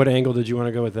time. What angle did you want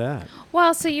to go with that?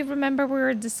 Well, so you remember we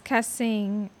were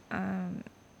discussing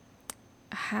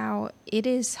how it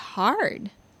is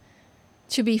hard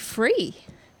to be free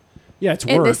Yeah, it's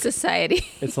in work. this society.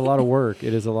 It's a lot of work.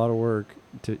 It is a lot of work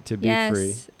to be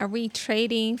free. Are we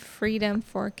trading freedom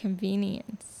for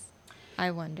convenience?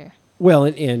 I wonder. Well,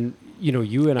 and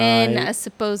you and I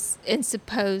suppose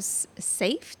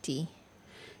safety.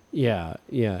 Yeah.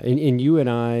 And you and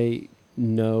I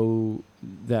know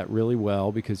that really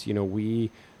well because,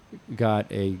 we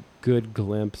got a good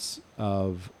glimpse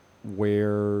of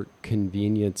where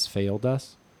convenience failed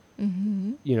us,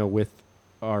 with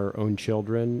our own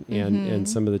children and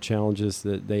some of the challenges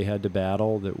that they had to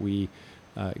battle that we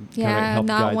kind of helped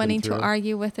not guide wanting them to through.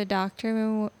 argue with the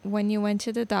doctor when you went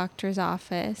to the doctor's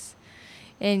office,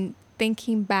 and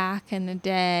thinking back in the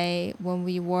day when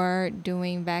we were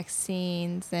doing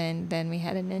vaccines and then we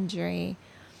had an injury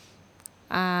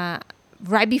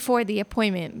right before the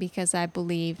appointment, because I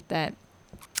believed that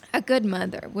a good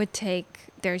mother would take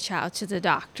their child to the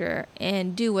doctor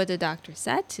and do what the doctor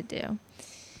said to do.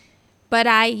 But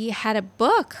I had a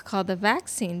book called the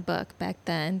Vaccine Book back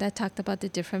then that talked about the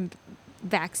different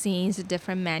vaccines, the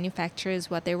different manufacturers,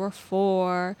 what they were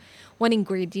for, what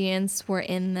ingredients were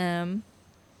in them.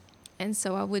 And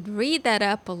so I would read that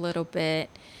up a little bit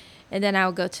And then I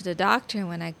would go to the doctor. And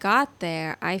when I got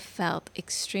there, I felt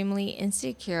extremely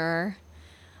insecure.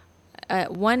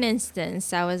 At one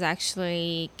instance, I was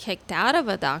actually kicked out of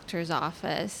a doctor's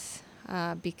office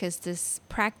because this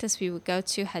practice we would go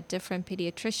to had different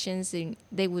pediatricians, and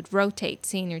they would rotate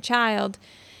seeing your child.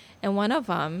 And one of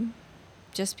them,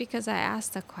 just because I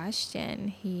asked a question,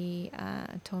 he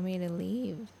told me to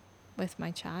leave with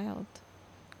my child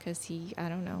because I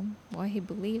don't know what he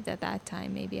believed at that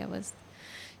time. Maybe I was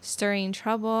stirring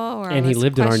trouble, or and he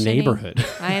lived in our neighborhood.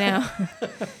 I know.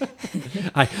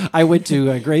 I went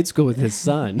to grade school with his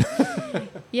son.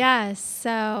 Yes.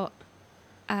 So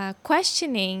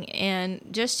questioning, and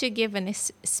just to give a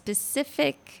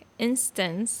specific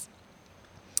instance,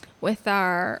 with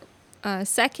our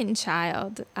second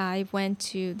child, I went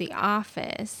to the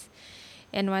office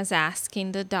and was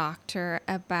asking the doctor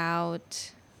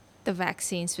about the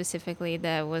vaccine specifically.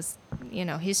 That was,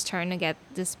 his turn to get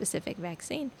this specific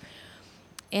vaccine.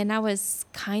 And I was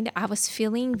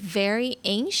feeling very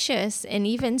anxious and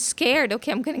even scared.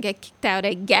 Okay, I'm going to get kicked out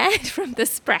again from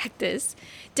this practice.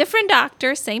 Different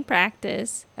doctor, same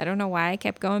practice. I don't know why I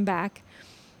kept going back.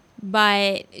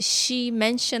 But she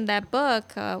mentioned that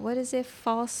book. What is it?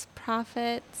 False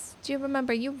Prophets. Do you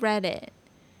remember? You read it.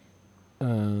 I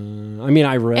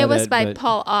read it. It was by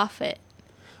Paul Offit.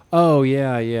 Oh,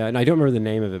 yeah. And I don't remember the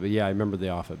name of it, but yeah, I remember the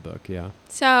Offit book, yeah.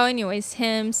 So anyways,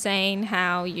 him saying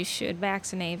how you should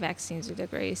vaccinate. Vaccines are the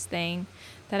greatest thing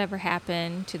that ever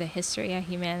happened to the history of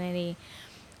humanity.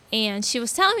 And she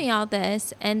was telling me all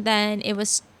this, and then it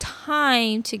was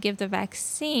time to give the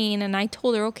vaccine. And I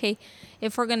told her, okay,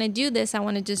 if we're going to do this, I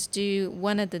want to just do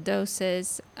one of the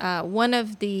doses, one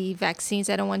of the vaccines.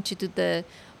 I don't want you to do the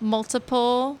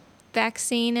multiple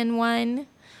vaccine in one.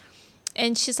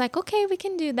 And she's like, okay, we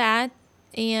can do that.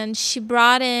 And she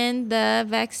brought in the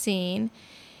vaccine.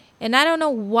 And I don't know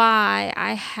why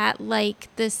I had like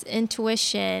this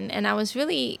intuition, and I was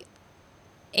really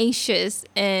anxious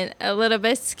and a little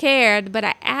bit scared, but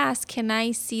I asked, can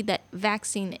I see that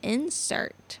vaccine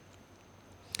insert?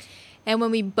 And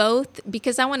when we both,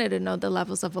 because I wanted to know the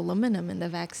levels of aluminum in the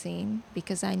vaccine,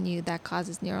 because I knew that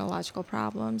causes neurological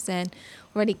problems and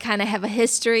already kind of have a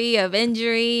history of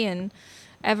injury and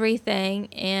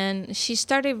everything. And she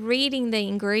started reading the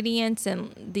ingredients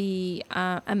and the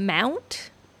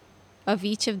amount of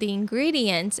each of the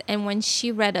ingredients. And when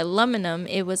she read aluminum,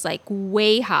 it was like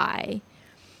way high.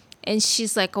 And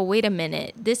she's like, oh, wait a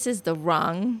minute, this is the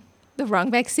wrong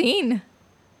vaccine.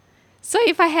 So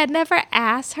if I had never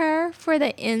asked her for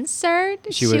the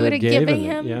insert, she would have given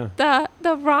him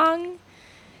the wrong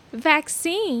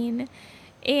vaccine.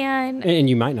 And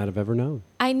you might not have ever known.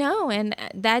 I know. And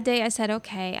that day I said,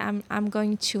 okay, I'm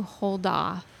going to hold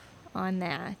off on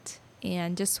that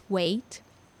and just wait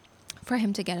for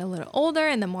him to get a little older.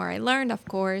 And the more I learned, of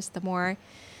course, the more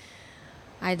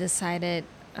I decided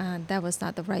that was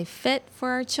not the right fit for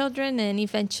our children. And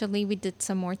eventually we did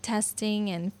some more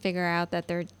testing and figure out that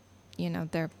their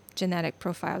genetic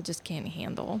profile just can't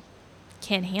handle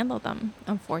them,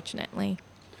 unfortunately.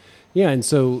 Yeah. And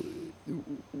so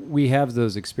we have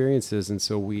those experiences. And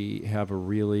so we have a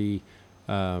really,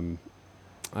 I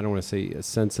don't want to say a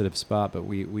sensitive spot, but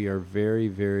we are very,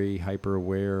 very hyper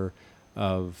aware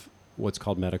of what's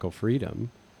called medical freedom.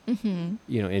 Mm-hmm.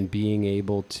 And being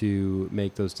able to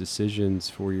make those decisions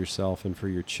for yourself and for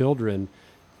your children,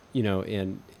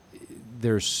 and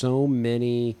there's so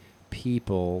many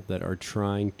people that are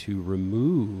trying to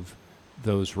remove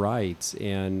those rights.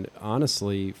 And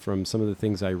honestly, from some of the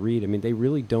things I read, they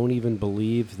really don't even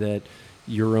believe that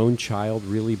your own child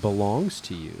really belongs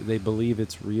to you. They believe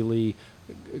it's really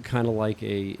kind of like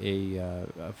a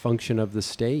function of the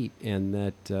state, and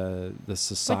that the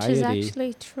society... Which is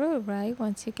actually true, right?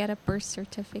 Once you get a birth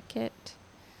certificate,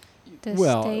 the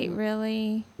state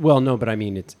really... Well, no, but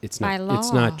it's by not law.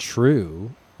 It's not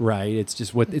true, right? It's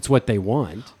just it's what they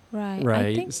want. Right. Right.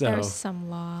 I think there's some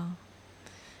law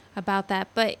about that,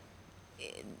 but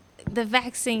the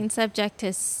vaccine subject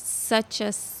is such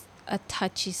a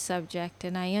touchy subject,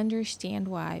 and I understand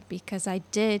why, because I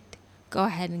did go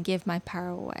ahead and give my power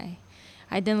away.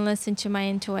 I didn't listen to my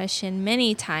intuition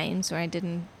many times where I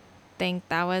didn't think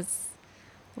that was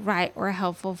right or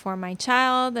helpful for my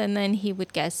child, and then he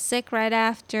would get sick right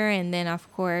after, and then of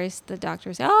course the doctor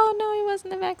would say, oh no, it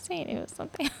wasn't the vaccine, it was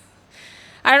something.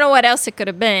 I don't know what else it could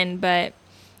have been, but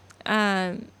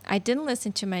I didn't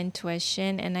listen to my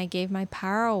intuition, and I gave my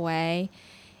power away,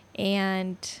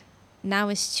 and now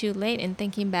it's too late. And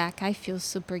thinking back, I feel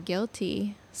super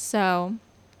guilty. So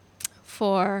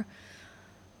for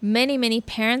many, many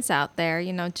parents out there,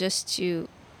 just to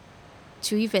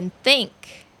even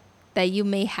think that you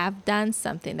may have done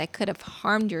something that could have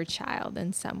harmed your child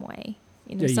in some way.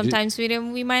 You know, Yeah, you sometimes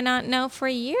we might not know for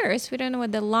years. We don't know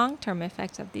what the long-term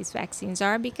effects of these vaccines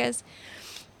are because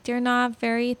they're not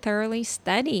very thoroughly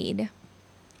studied.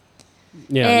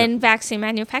 Yeah. And vaccine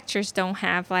manufacturers don't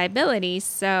have liabilities,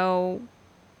 so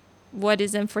what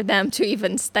is in for them to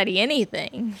even study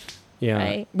anything? Yeah.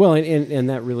 Right. Well, and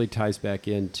that really ties back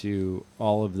into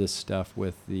all of this stuff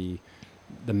with the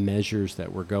measures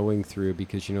that we're going through,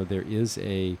 because, you know, there is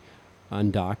a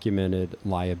undocumented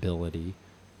liability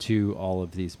to all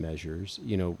of these measures,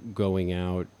 you know, going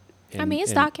out. I mean,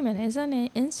 it's documented. It's an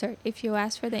insert. If you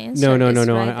ask for the insert, No. it's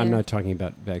right I'm there. not talking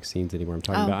about vaccines anymore.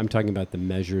 I'm talking about the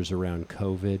measures around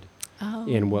COVID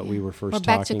and what we were first We're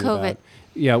back to talking COVID. about.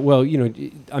 Yeah. Well, you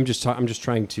know, I'm just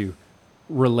trying to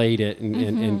relate it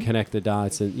and connect the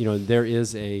dots. And, you know, there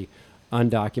is a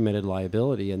undocumented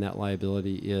liability, and that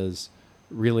liability is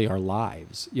really our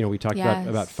lives. You know, we talked Yes.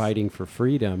 about fighting for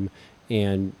freedom,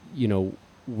 and, you know,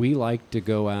 we like to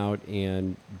go out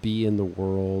and be in the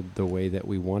world the way that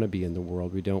we want to be in the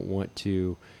world. We don't want to,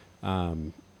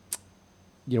 you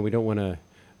know, we don't want to,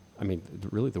 I mean,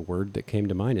 really the word that came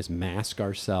to mind is mask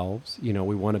ourselves. You know,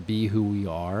 we want to be who we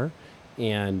are,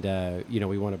 and, you know,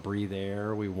 we want to breathe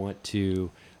air. We want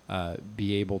to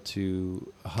be able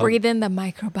to hug. Breathe in the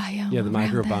microbiome. Yeah, the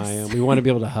around microbiome. us. We want to be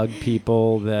able to hug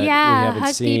people that we haven't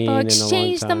hug seen people, in a long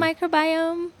exchange the time.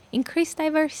 microbiome, increase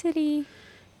diversity.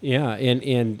 Yeah,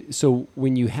 and so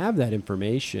when you have that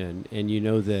information and you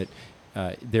know that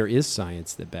there is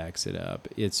science that backs it up,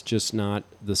 it's just not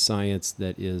the science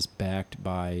that is backed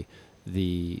by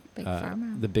the Big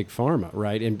pharma. the big pharma,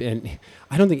 right? And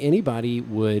I don't think anybody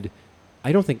would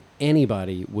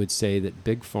say that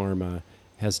big pharma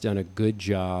has done a good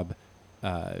job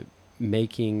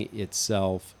making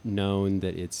itself known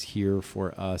that it's here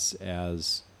for us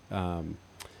as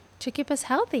To keep us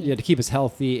healthy. yeah, to keep us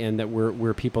healthy, and that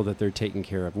we're people that they're taking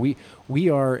care of. We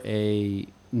are a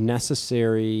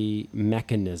necessary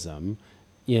mechanism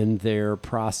in their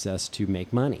process to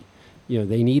make money. You know,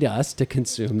 they need us to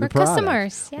consume the We're product.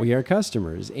 customers, yeah. We are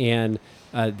customers, and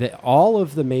all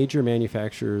of the major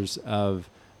manufacturers of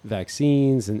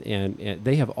vaccines and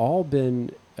they have all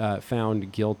been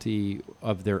found guilty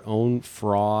of their own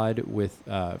fraud with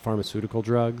pharmaceutical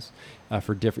drugs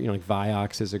for different, you know, like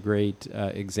Vioxx is a great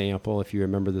example, if you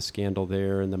remember the scandal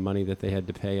there and the money that they had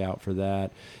to pay out for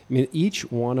that. I mean,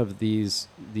 each one of these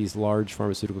large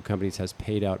pharmaceutical companies has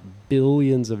paid out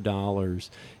billions of dollars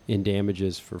in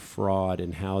damages for fraud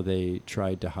and how they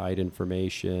tried to hide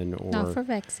information, or Not for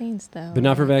vaccines, though. but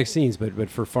not for vaccines, but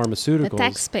for pharmaceuticals. The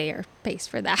taxpayer pays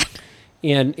for that.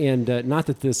 And not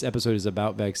that this episode is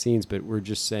about vaccines, but we're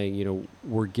just saying, you know,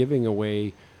 we're giving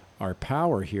away our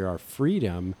power here, our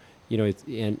freedom, you know,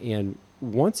 and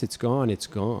once it's gone, it's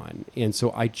gone. And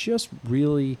so I just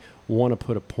really want to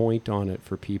put a point on it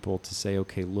for people to say,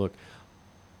 okay, look,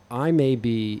 I may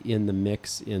be in the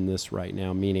mix in this right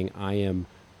now, meaning I am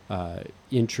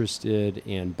interested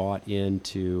and bought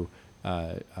into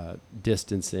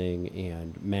distancing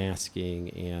and masking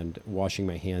and washing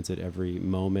my hands at every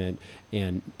moment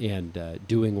and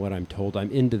doing what I'm told.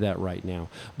 I'm into that right now.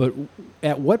 But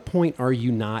at what point are you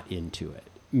not into it?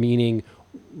 Meaning,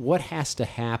 what has to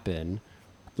happen?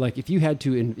 Like if you had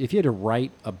to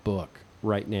write a book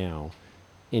right now,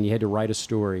 and you had to write a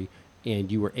story, and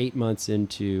you were 8 months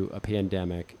into a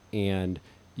pandemic, and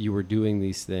you were doing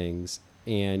these things.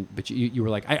 But you were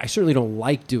like, I certainly don't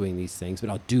like doing these things, but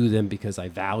I'll do them because I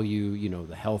value, you know,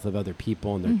 the health of other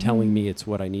people, and they're telling me it's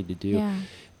what I need to do. Yeah.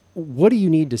 What do you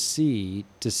need to see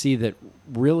that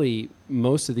really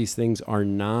most of these things are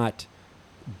not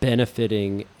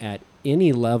benefiting at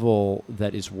any level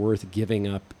that is worth giving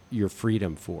up your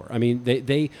freedom for? I mean,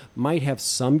 they might have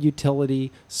some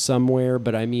utility somewhere,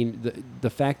 but I mean, the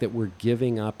fact that we're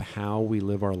giving up how we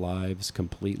live our lives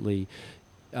completely,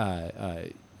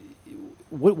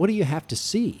 what do you have to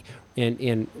see?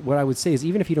 And what I would say is,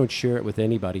 even if you don't share it with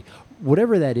anybody,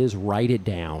 whatever that is, write it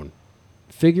down.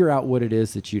 Figure out what it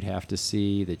is that you'd have to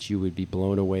see, that you would be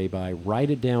blown away by.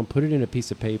 Write it down, put it in a piece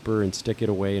of paper, and stick it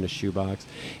away in a shoebox.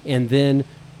 And then,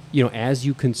 you know, as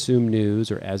you consume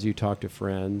news or as you talk to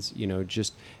friends, you know,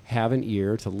 just have an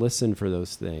ear to listen for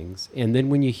those things. And then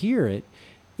when you hear it,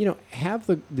 you know, have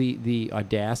the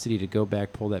audacity to go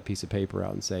back, pull that piece of paper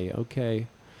out and say, okay,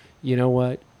 you know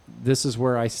what? This is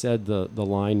where I said the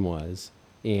line was,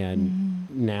 and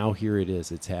now here it is.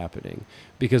 It's happening.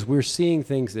 Because we're seeing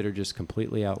things that are just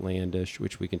completely outlandish,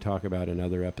 which we can talk about in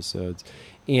other episodes.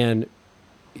 And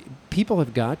people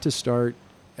have got to start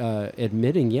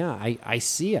admitting, yeah, I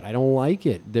see it. I don't like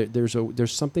it.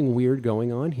 There's something weird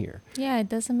going on here. Yeah, it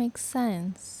doesn't make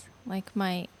sense. Like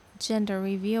gender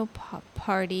reveal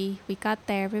party. We got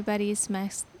there, everybody's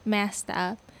masked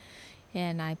up,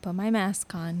 and I put my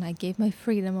mask on. I gave my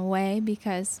freedom away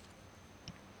because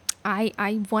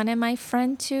I wanted my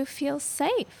friend to feel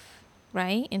safe,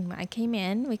 right? And I came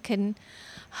in, we couldn't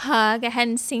hug. I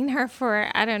hadn't seen her for,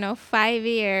 5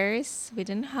 years. We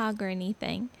didn't hug or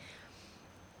anything.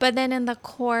 But then in the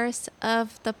course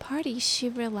of the party, she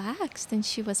relaxed and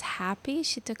she was happy.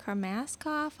 She took her mask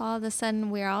off. All of a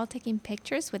sudden, we're all taking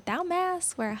pictures without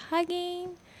masks. We're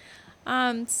hugging.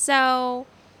 So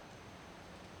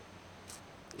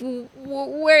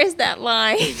where is that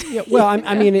line? Yeah, well,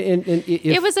 I mean,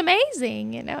 it was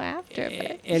amazing, after.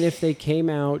 But. And if they came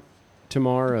out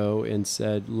tomorrow and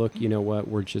said, "Look, you know what?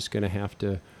 We're just going to have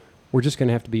to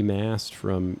be masked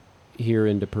from here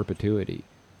into perpetuity."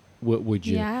 What would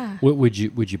you? Yeah. What would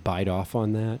you bite off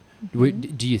on that?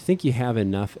 Mm-hmm. Do you think you have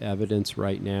enough evidence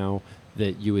right now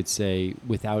that you would say,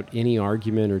 without any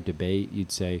argument or debate,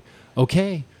 you'd say,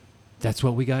 "Okay, that's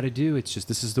what we got to do. It's just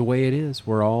this is the way it is.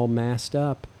 We're all masked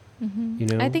up."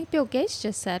 Mm-hmm. I think Bill Gates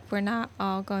just said we're not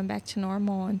all going back to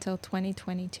normal until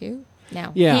 2022.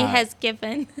 Now yeah. He has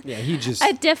given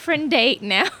a different date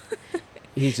now.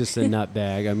 He's just a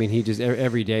nutbag. I mean, he just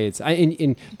every day it's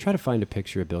and try to find a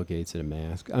picture of Bill Gates in a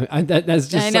mask. That's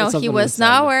just. I know he was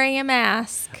not wearing a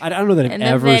mask. I don't know that I've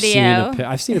ever seen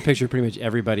I've seen a picture of pretty much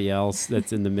everybody else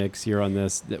that's in the mix here on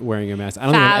this wearing a mask. I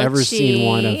don't think I've ever seen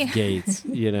one of Gates.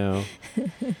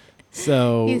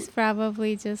 So he's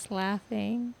probably just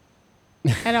laughing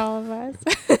at all of us.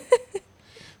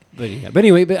 But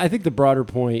anyway, I think the broader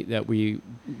point that we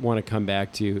want to come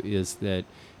back to is that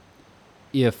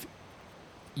if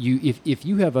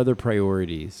you have other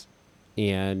priorities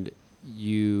and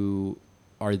you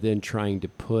are then trying to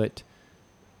put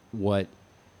what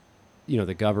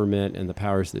the government and the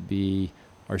powers that be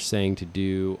are saying to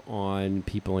do on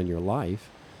people in your life,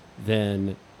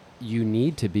 then you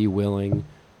need to be willing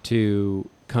to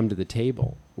come to the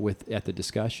table at the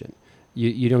discussion.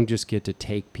 You don't just get to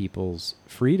take people's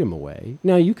freedom away.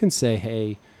 Now you can say,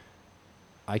 "Hey,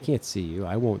 I can't see you.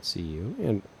 I won't see you,"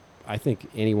 and I think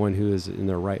anyone who is in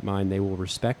their right mind, they will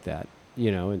respect that,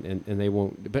 and they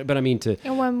won't. But I mean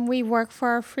And when we work for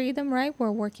our freedom, right?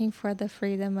 We're working for the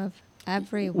freedom of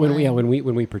everyone.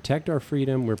 When we protect our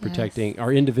freedom, we're protecting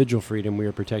our individual freedom. We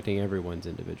are protecting everyone's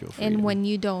individual freedom. And when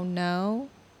you don't know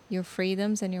your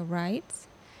freedoms and your rights,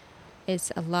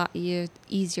 it's a lot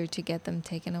easier to get them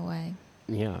taken away.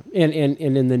 Yeah, and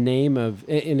in the name of,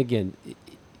 and again,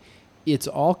 it's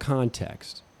all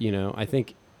context. I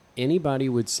think anybody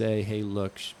would say, "Hey,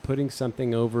 look, putting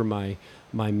something over my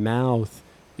mouth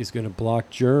is going to block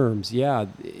germs." Yeah,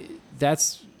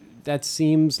 that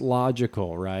seems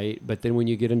logical, right? But then when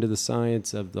you get into the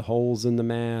science of the holes in the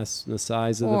mask, the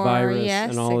size of the virus,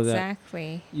 and all of that,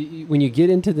 exactly. When you get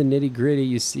into the nitty gritty,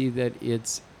 you see that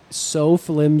it's so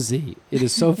flimsy. It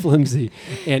is so flimsy,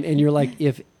 and you're like,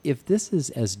 if this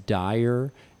is as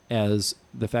dire as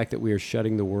the fact that we are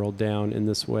shutting the world down in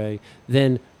this way,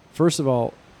 then first of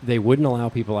all, they wouldn't allow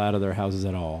people out of their houses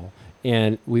at all.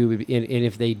 And we would, and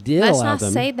if they did Let's allow not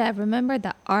them, say that. Remember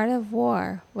the art of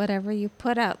war. Whatever you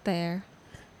put out there.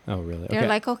 Oh, really? They're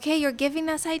like, "Okay, you're giving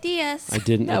us ideas." I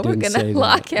didn't. Now we're going to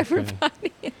lock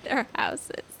everybody in their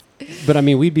houses. But I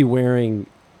mean, we'd be wearing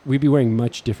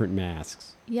much different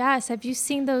masks. Yes. Have you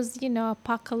seen those,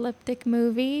 apocalyptic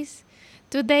movies?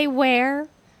 Do they wear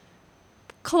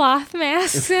cloth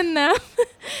masks in them?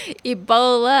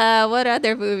 Ebola. What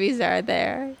other movies are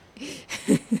there?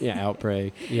 Yeah,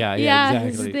 Outbreak. Yeah, yes,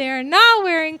 exactly. They're not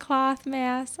wearing cloth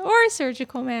masks or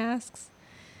surgical masks.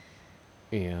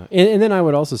 Yeah, and then I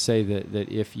would also say that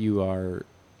if you are,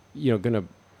 going to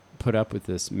put up with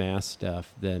this mask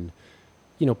stuff, then,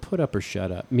 put up or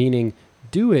shut up. Meaning,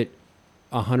 do it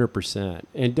 100%,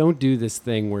 and don't do this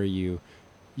thing where you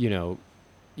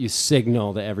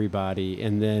signal to everybody,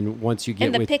 and then once you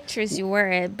get in the pictures you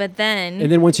wear it, but then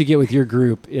and then once you get with your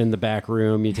group in the back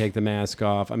room, you take the mask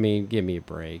off. I mean, give me a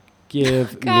break.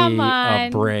 Give me a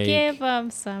break. Give them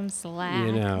some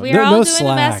slack. We're all doing slack.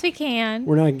 the best we can.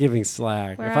 We're not giving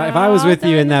slack. If I was with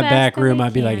you in that back room,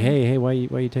 I'd be like, hey, why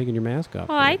are you taking your mask off?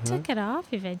 Well, I took it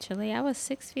off eventually. I was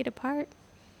 6 feet apart.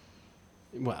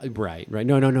 Well, right.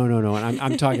 No. And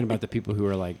I'm talking about the people who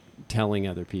are like telling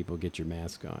other people, get your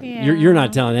mask on. Yeah. You're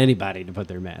not telling anybody to put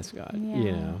their mask on.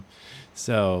 Yeah.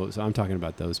 So I'm talking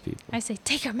about those people. I say,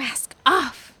 take your mask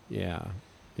off. Yeah.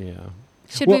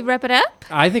 Should we wrap it up?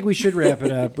 I think we should wrap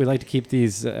it up. We like to keep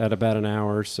these at about an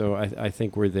hour, so I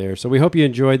think we're there. So we hope you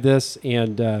enjoyed this,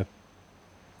 and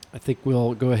I think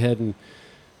we'll go ahead and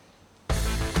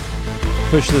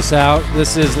push this out.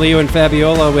 This is Leo and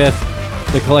Fabiola with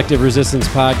the Collective Resistance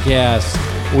Podcast.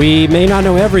 We may not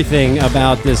know everything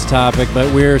about this topic,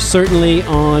 but we're certainly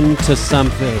on to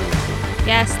something.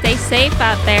 Yes, stay safe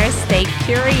out there. Stay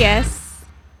curious.